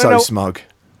feeling so smug.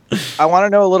 I want to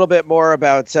know a little bit more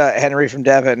about Henry from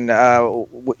Devon.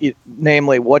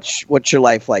 Namely, what's your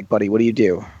life like, buddy? What do you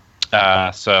do?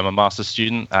 So I'm a master's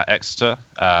student at Exeter,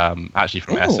 actually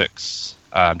from Essex.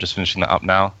 I'm just finishing that up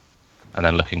now, and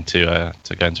then looking to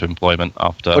go into employment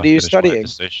after. What are you studying?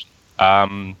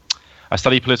 I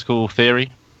study political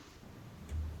theory.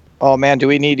 Oh man, do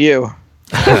we need you?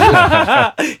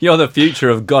 You're the future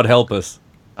of God help us.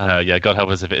 Yeah, God help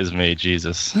us if it is me,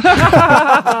 Jesus.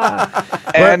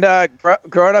 And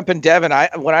growing up in Devon,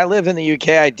 when I lived in the UK,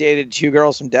 I dated two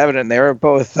girls from Devon, and they were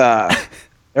both all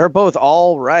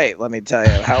right. Let me tell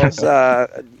you. How's do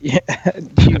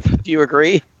you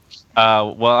agree?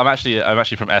 Well, I'm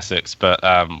actually from Essex, but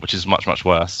which is much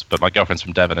worse. But my girlfriend's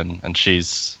from Devon, and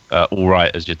she's all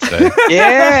right, as you'd say.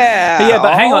 Yeah.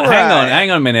 But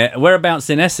hang on a minute. Whereabouts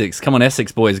in Essex? Come on,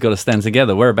 Essex boys, got to stand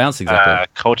together. Whereabouts exactly?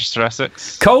 Colchester,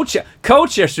 Essex.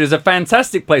 Colchester is a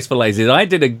fantastic place for ladies. I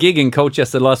did a gig in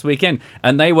Colchester last weekend,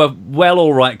 and they were well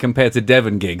all right compared to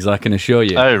Devon gigs, I can assure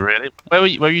you. Oh, really? Where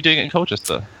were you doing it in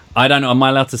Colchester? I don't know. Am I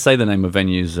allowed to say the name of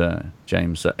venues,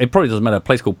 James? It probably doesn't matter. A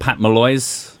place called Pat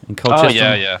Malloy's in Colchester.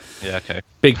 Oh, yeah, okay.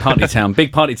 Big party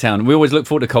town. We always look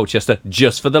forward to Colchester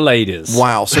just for the ladies.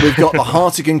 Wow, so we've got the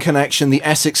Hartigan connection, the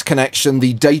Essex connection,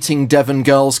 the dating Devon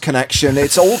girls connection.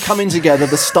 It's all coming together.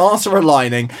 The stars are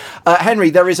aligning. Henry,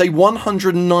 there is a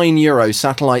 €109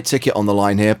 satellite ticket on the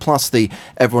line here, plus the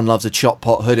Everyone Loves a Chop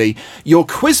Pot hoodie. Your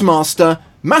quizmaster,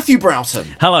 Matthew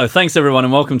Broughton. Hello, thanks everyone,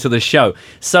 and welcome to the show.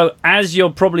 So, as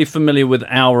you're probably familiar with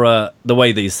the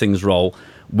way these things roll,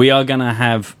 we are going to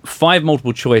have 5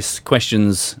 multiple choice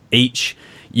questions each.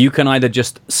 You can either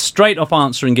just straight off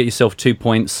answer and get yourself 2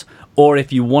 points, or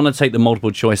if you want to take the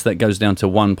multiple choice, that goes down to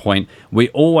 1 point. We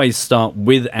always start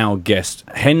with our guest.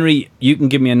 Henry, you can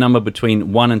give me a number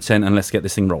between 1 and 10, and let's get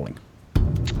this thing rolling.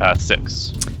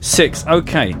 6. 6,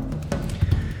 okay.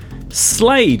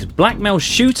 Slade blackmails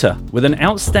Shooter with an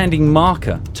outstanding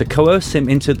marker to coerce him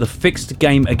into the fixed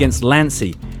game against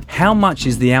Lancey. How much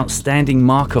is the outstanding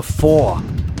marker for?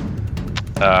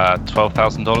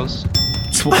 $12,000.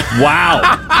 Wow.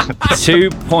 2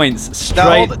 points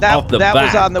straight off the bat. That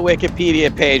was on the Wikipedia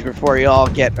page before you all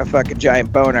get a fucking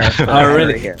giant boner. Oh,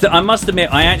 really? I must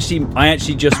admit, I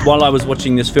actually just, while I was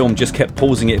watching this film, just kept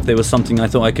pausing it if there was something I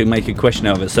thought I could make a question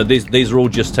out of it. So these are all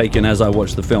just taken as I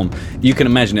watched the film. You can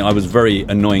imagine it. I was very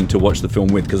annoying to watch the film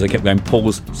with because I kept going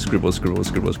pause, scribble.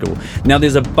 Now,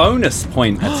 there's a bonus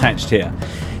point attached here.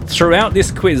 Throughout this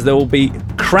quiz, there will be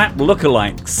crap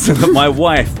lookalikes that my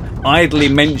wife idly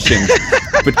mentioned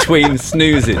between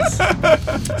snoozes.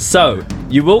 So,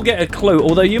 you will get a clue,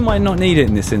 although you might not need it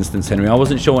in this instance, Henry. I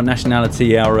wasn't sure what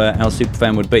nationality our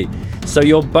superfan would be. So,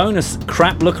 your bonus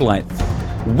crap lookalike.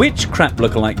 Which crap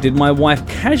lookalike did my wife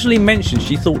casually mention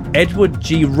she thought Edward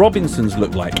G. Robinson's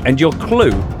looked like? And your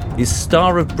clue is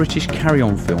star of British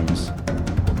carry-on films.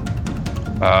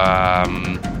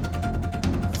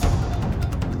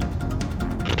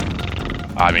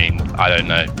 I mean, I don't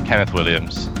know. Kenneth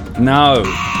Williams. No.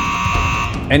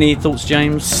 Any thoughts,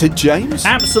 James? Sid James?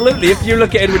 Absolutely. If you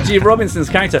look at Edward G. Robinson's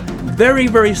character, very,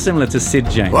 very similar to Sid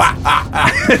James.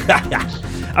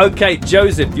 Okay,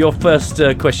 Joseph, your first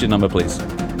question number, please.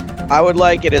 I would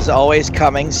like It Is Always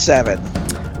Coming 7.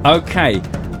 Okay.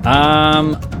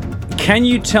 Can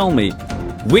you tell me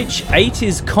which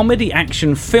 80s comedy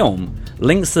action film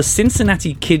links the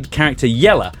Cincinnati Kid character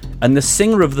Yeller and the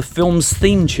singer of the film's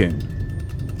theme tune?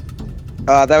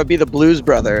 That would be the Blues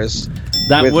Brothers.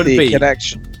 That with would the be.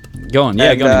 connection. Go on,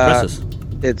 yeah, And, go on, impress us.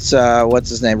 It's what's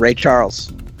his name? Ray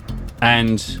Charles.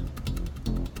 And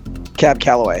Cab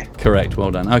Calloway. correct, well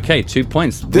done. Okay, 2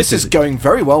 points. This is going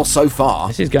very well so far.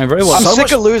 This is going very well. I'm So sick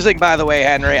much- of losing, by the way,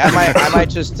 Henry. I might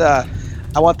just.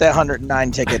 I want that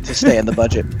 109 ticket to stay in the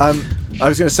budget. I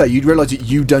was going to say, you'd realise that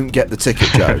you don't get the ticket,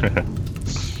 Joe.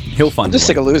 He'll find I'm just a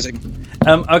sick way. of losing.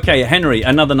 Okay, Henry,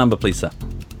 another number, please, sir.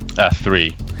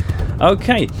 3.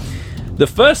 Okay. The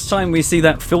first time we see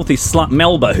that filthy slut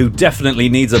Melba, who definitely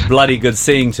needs a bloody good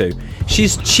seeing to,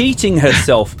 she's cheating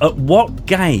herself at what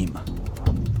game?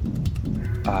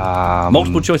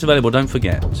 Multiple choice available, don't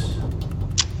forget.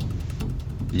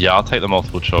 Yeah, I'll take the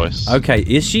multiple choice. Okay,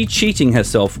 is she cheating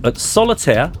herself at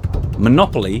Solitaire,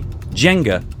 Monopoly,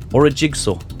 Jenga, or a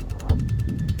Jigsaw?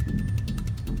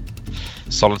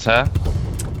 Solitaire.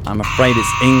 I'm afraid it's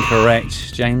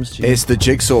incorrect, James. It's the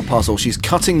jigsaw puzzle. She's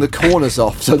cutting the corners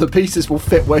off so the pieces will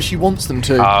fit where she wants them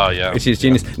to. Oh, yeah. Which is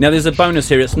genius. Now, there's a bonus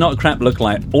here. It's not a crap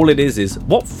lookalike. All it is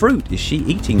what fruit is she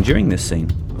eating during this scene?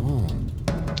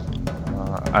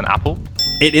 An apple.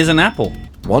 It is an apple.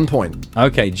 1 point.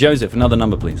 Okay, Joseph, another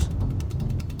number, please.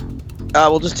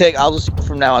 I'll just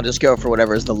from now on just go for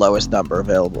whatever is the lowest number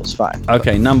available. It's fine.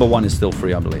 Okay, number 1 is still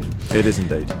free, I believe. It is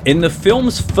indeed. In the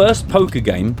film's first poker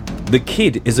game, the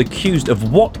kid is accused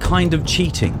of what kind of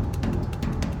cheating?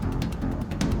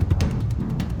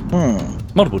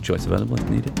 Multiple choice available if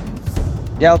needed.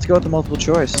 Yeah, let's go with the multiple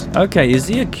choice. Okay, is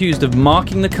he accused of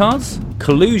marking the cards,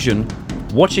 collusion,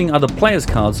 watching other players'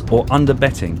 cards, or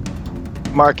underbetting?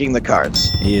 Marking the cards.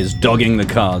 He is dogging the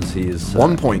cards. He is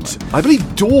 1 point. I believe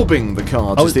daubing the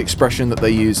cards Oh, is the expression that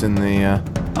they use in the...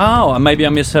 Oh, maybe I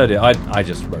misheard it. I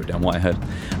just wrote down what I heard.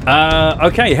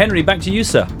 Okay, Henry, back to you,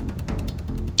 sir.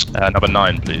 Number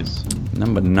 9, please.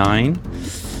 Number 9.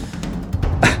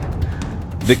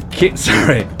 The kid...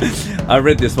 Sorry. I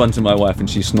read this one to my wife and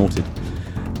she snorted.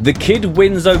 The kid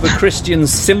wins over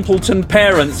Christian's simpleton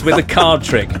parents with a card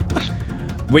trick.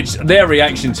 Which, their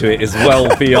reaction to it is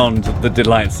well beyond the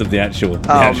delights of the actual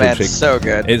Man, trick. so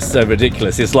good. It's so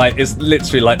ridiculous. It's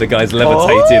literally like the guy's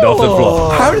levitated off the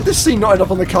floor. How did this scene not end up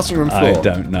on the cutting room floor? I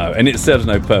don't know. And it serves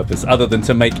no purpose other than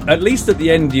to make, at least at the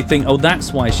end, you think, oh,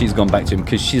 that's why she's gone back to him,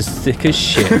 because she's thick as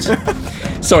shit.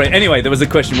 Sorry, anyway, there was a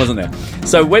question, wasn't there?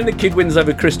 So when the kid wins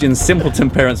over Christian's simpleton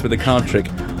parents with a card trick,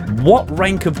 what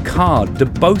rank of card do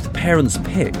both parents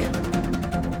pick?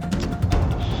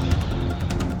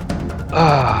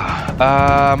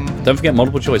 Don't forget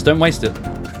multiple choice. Don't waste it.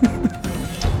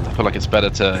 I feel like it's better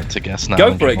to guess now. Go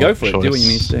than for it. get Go for it. multiple Do what you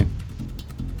need choice. to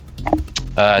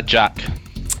do. Jack.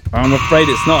 I'm afraid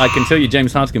it's not. I can tell you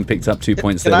James Hartigan picked up 2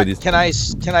 points there with his... Can I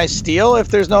steal if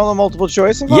there's no multiple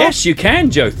choice involved? Yes, you can,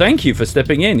 Joe. Thank you for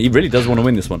stepping in. He really does want to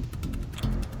win this one.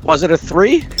 Was it a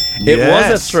 3? It was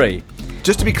Yes. a 3.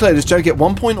 Just to be clear, does Joe get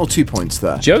 1 point or 2 points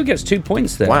there? Joe gets 2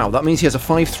 points there. Wow, that means he has a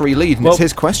 5-3 lead, and Well- it's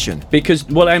his question. Because,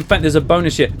 well, in fact, there's a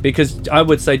bonus here. Because I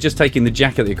would say just taking the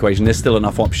Jack out of the equation, there's still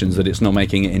enough options that it's not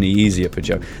making it any easier for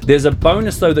Joe. There's a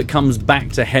bonus, though, that comes back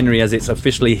to Henry as it's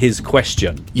officially his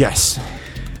question. Yes.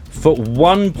 For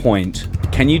 1 point,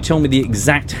 can you tell me the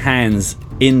exact hands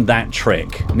in that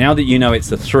trick? Now that you know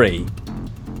it's a 3,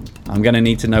 I'm going to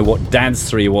need to know what Dad's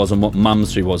 3 was and what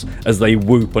Mum's 3 was as they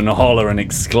whoop and holler and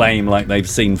exclaim like they've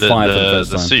seen fire for the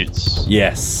first The time. suits.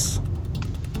 Yes.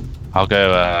 I'll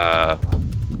go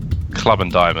club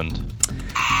and diamond.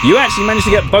 You actually managed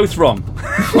to get both wrong.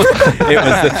 It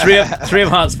was the three of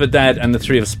hearts for Dad and the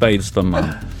 3 of spades for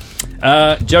Mum.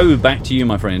 Joe, back to you,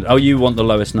 my friend. Oh, you want the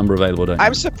lowest number available, don't you?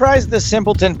 I'm surprised the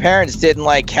simpleton parents didn't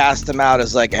cast him out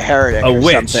as like a heretic a or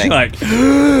witch. something. Like,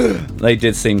 they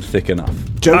did seem thick enough.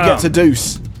 Joe gets a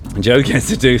deuce. Joe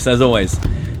gets a deuce, as always.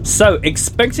 So,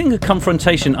 expecting a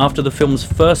confrontation after the film's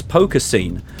first poker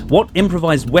scene, what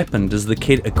improvised weapon does the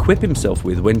kid equip himself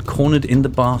with when cornered in the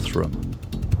bathroom?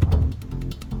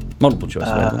 Multiple choice.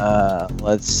 available.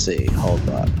 Let's see. Hold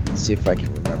on. Let's see if I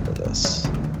can remember this.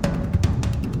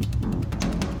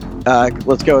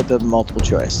 Let's go with the multiple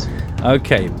choice.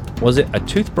 Okay. Was it a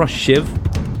toothbrush shiv,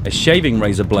 a shaving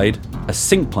razor blade, a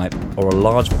sink pipe, or a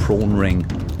large prawn ring?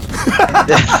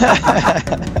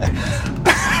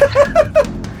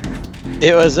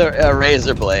 It was a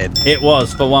razor blade. It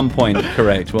was, for 1 point.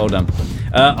 Correct. Well done.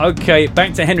 Okay,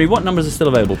 back to Henry. What numbers are still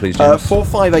available, please, James? 4,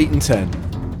 5, 8, and 10.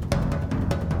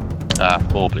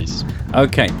 4, please.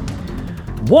 Okay.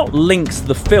 What links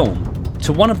the film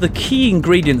to one of the key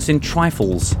ingredients in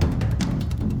trifles?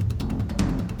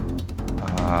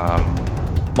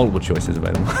 Multiple choices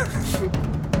available.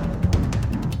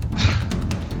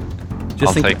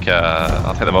 I'll take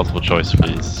the multiple choice,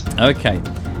 please. Okay.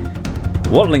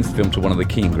 What links the film to one of the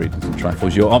key ingredients in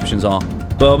trifles? Your options are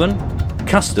bourbon,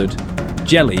 custard,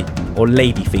 jelly, or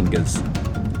ladyfingers.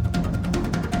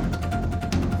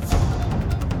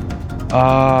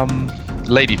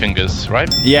 Ladyfingers, right?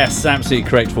 Yes, absolutely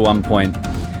correct for 1 point.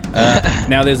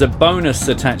 Now, there's a bonus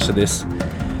attached to this.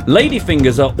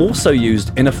 Ladyfingers are also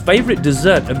used in a favourite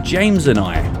dessert of James and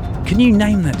I. Can you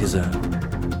name that dessert?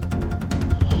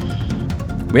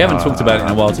 We haven't talked about it in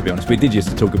a while, to be honest. We did used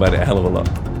to talk about it a hell of a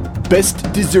lot.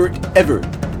 Best dessert ever.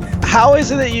 How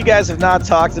is it that you guys have not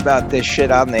talked about this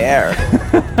shit on the air?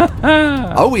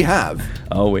 Oh, we have.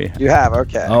 You have,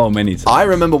 okay. Oh, many times. I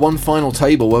remember one final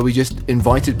table where we just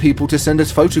invited people to send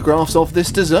us photographs of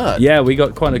this dessert. Yeah, we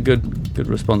got quite a good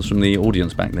response from the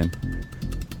audience back then.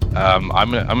 I'm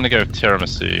gonna go with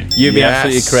tiramisu. You'd be Yes.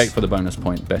 absolutely correct for the bonus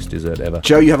point. Best dessert ever.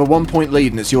 Joe, you have a 1 point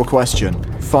lead and it's your question.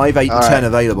 5, 8, and 10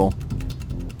 available.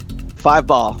 5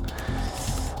 ball.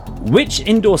 Which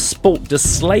indoor sport does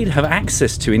Slade have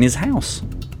access to in his house?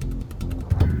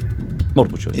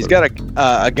 Multiple choice. He's got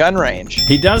a gun range.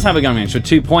 He does have a gun range for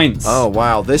 2 points. Oh,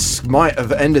 wow. This might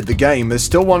have ended the game. There's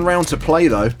still one round to play,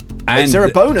 though. And Is there a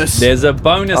bonus? There's a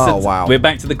bonus. Oh, wow. We're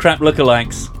back to the crap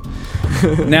lookalikes.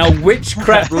 Now, which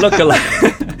crap lookalike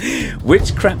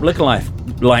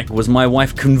was my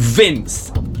wife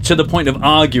convinced to the point of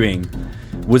arguing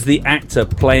was the actor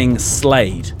playing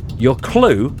Slade? Your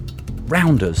clue,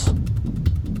 Rounders.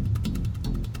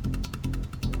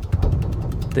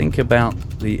 Think about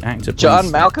the actor. John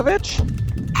Malkovich?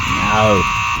 No.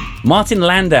 Martin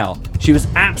Landau. She was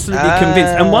absolutely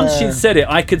convinced. And once she said it,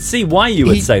 I could see why you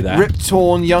would say that.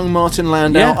 Rip-torn young Martin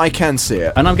Landau. Yeah. I can see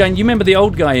it. And I'm going, you remember the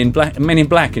old guy in Men in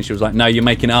Black? And she was like, no, you're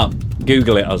making it up.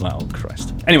 Google it. I was like, oh,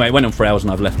 Christ. Anyway, it went on for hours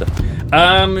and I've left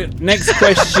her. Next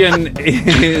question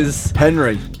is...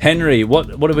 Henry. Henry, what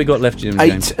have we got left, Jim?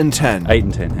 8 and 10. 8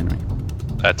 and 10, Henry.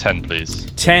 10, please.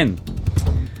 10.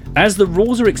 As the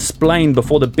rules are explained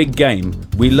before the big game,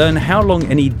 we learn how long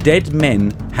any dead men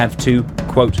have to,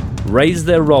 quote, raise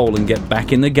their roll and get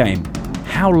back in the game.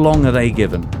 How long are they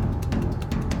given?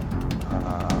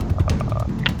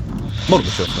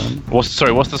 Multiple choice.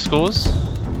 What's the scores?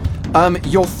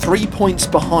 You're 3 points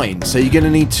behind, so you're going to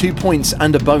need 2 points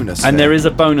and a bonus. And here. there is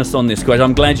a bonus on this question.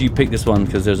 I'm glad you picked this one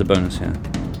because there's a bonus here.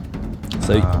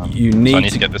 So you need, So I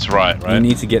need to get this right? You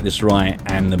need to get this right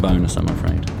and the bonus, I'm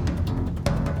afraid.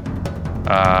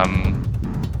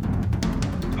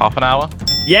 Half an hour?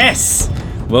 Yes!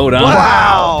 Well done.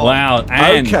 Wow!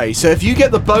 And Okay, so if you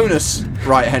get the bonus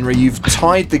right, Henry, you've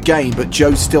tied the game, but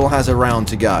Joe still has a round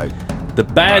to go. the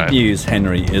bad Right. news,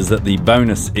 Henry, is that the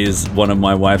bonus is one of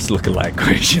my wife's lookalike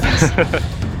questions.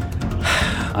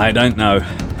 I don't know.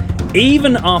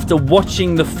 Even after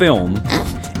watching the film,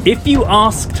 if you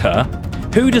asked her,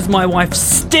 who does my wife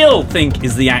still think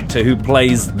is the actor who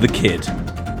plays the kid?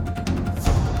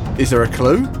 Is there a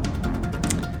clue?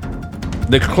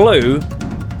 The clue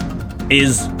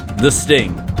is the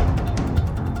Sting.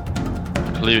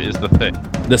 Clue is the thing.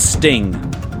 The Sting.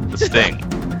 The sting.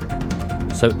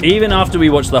 So even after we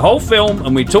watched the whole film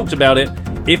and we talked about it,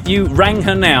 if you rang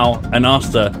her now and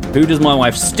asked her, who does my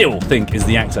wife still think is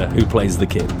the actor who plays the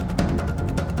kid?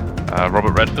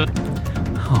 Robert Redford.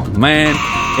 Oh, man.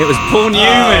 It was Paul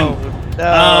Newman.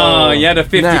 Oh, you had a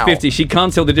 50-50. Now- She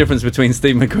can't tell the difference between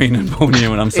Steve McQueen and Paul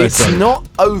Newman. I'm so It's sorry. not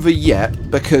over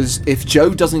yet, because if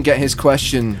Joe doesn't get his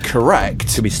question correct,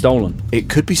 To be stolen. it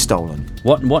could be stolen.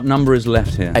 What number is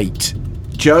left here? 8.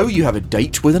 Joe, you have a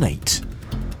date with an 8.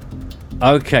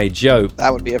 Okay, Joe.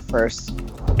 That would be a first.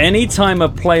 Anytime a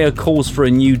player calls for a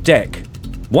new deck,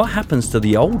 what happens to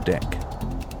the old deck?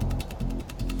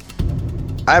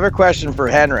 I have a question for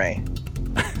Henry.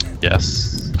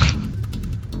 Yes.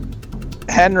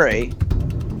 Henry,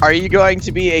 are you going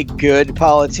to be a good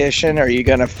politician? Are you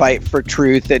going to fight for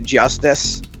truth and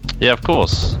justice? Yeah, of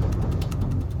course.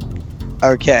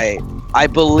 Okay. I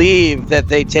believe that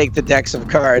they take the decks of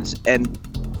cards and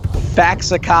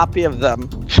fax a copy of them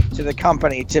to the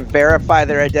company to verify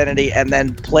their identity and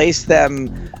then place them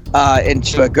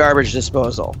into a garbage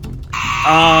disposal.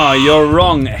 Ah, you're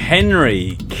wrong.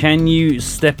 Henry, can you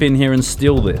step in here and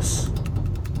steal this?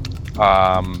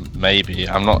 Maybe.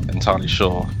 I'm not entirely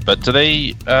sure. But do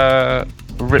they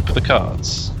rip the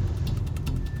cards?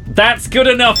 That's good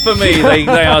enough for me.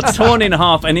 They are torn in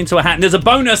half and into a hat. And there's a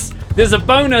bonus. There's a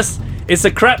bonus. It's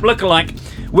a crap lookalike.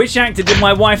 Which actor did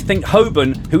my wife think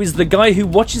Hoban, who is the guy who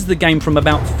watches the game from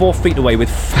about 4 feet away with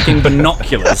fucking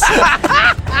binoculars?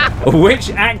 Which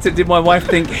actor did my wife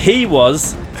think he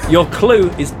was? Your clue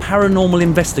is Paranormal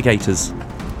Investigators.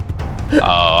 Oh,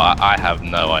 I have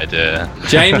no idea.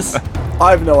 James? I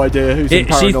have no idea who's in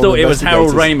Paranormal She thought it was Harold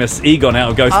Investigators. Ramis, Egon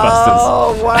out of Ghostbusters.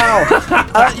 Oh,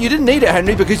 wow. You didn't need it,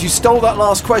 Henry, because you stole that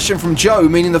last question from Joe,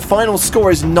 meaning the final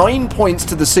score is 9 points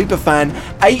to the Superfan,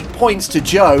 8 points to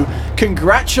Joe.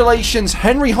 Congratulations,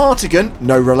 Henry Hartigan,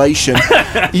 no relation.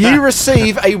 You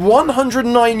receive a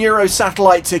 €109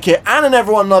 satellite ticket and an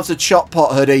Everyone Loves a Chop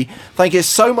Pot hoodie. Thank you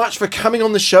so much for coming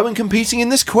on the show and competing in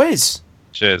this quiz.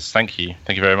 Cheers. Thank you.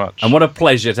 Thank you very much. And what a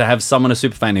pleasure to have someone, a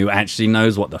superfan, who actually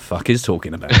knows what the fuck he's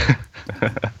talking about.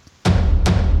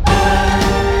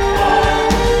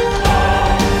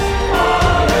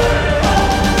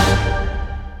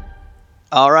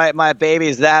 All right, my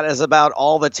babies, that is about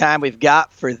all the time we've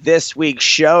got for this week's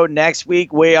show. Next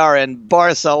week, we are in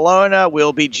Barcelona.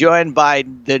 We'll be joined by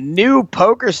the new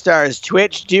Poker Stars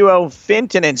Twitch duo,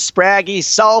 Finton and Spraggy,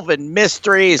 solving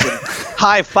mysteries and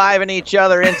high-fiving each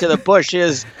other into the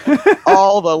bushes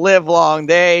all the live-long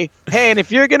day. Hey, and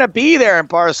if you're going to be there in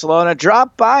Barcelona,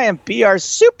 drop by and be our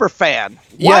super fan.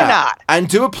 Why not? And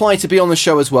do apply to be on the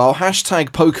show as well.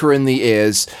 Hashtag poker in the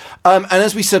ears. And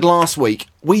as we said last week,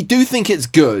 we do think it's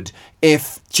good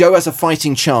if Joe has a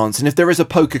fighting chance and if there is a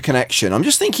poker connection. I'm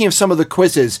just thinking of some of the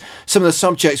quizzes, some of the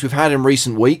subjects we've had in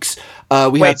recent weeks.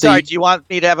 Do you want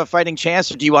me to have a fighting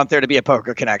chance or do you want there to be a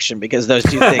poker connection? Because those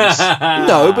two things...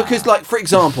 No, because, like, for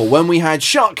example, when we had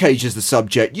Shark Cage as the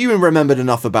subject, you remembered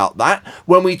enough about that.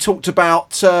 When we talked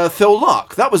about Phil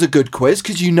Luck, that was a good quiz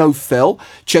because you know Phil.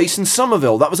 Jason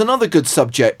Somerville, that was another good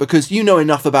subject because you know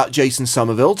enough about Jason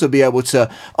Somerville to be able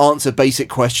to answer basic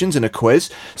questions in a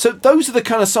quiz. So those are the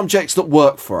kind of subjects that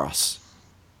work for us.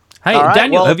 Hey, right,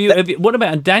 Daniel, well, have you? What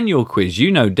about a Daniel quiz? You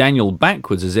know Daniel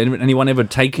backwards. Has anyone ever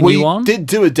taken you on? We did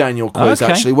do a Daniel quiz,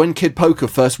 actually. When Kid Poker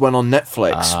first went on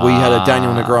Netflix, we had a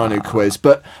Daniel Negreanu quiz.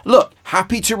 But look,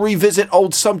 happy to revisit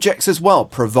old subjects as well,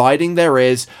 providing there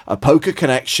is a poker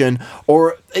connection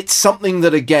or it's something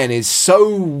that, again, is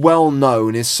so well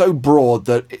known, is so broad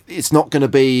that it's not going to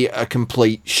be a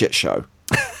complete shit show.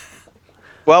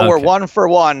 Well, we're 1 for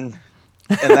 1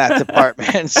 in that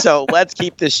department, so let's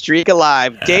keep this streak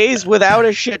alive. Days without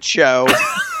a shit show.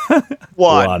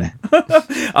 One.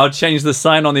 I'll change the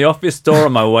sign on the office door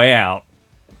on my way out.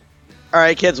 All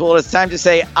right, kids. Well, it's time to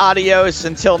say adios.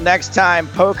 Until next time,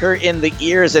 poker in the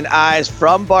ears and eyes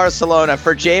from Barcelona.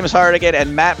 For James Hartigan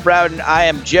and Matt Browden, I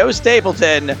am Joe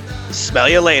Stapleton. Smell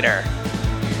you later.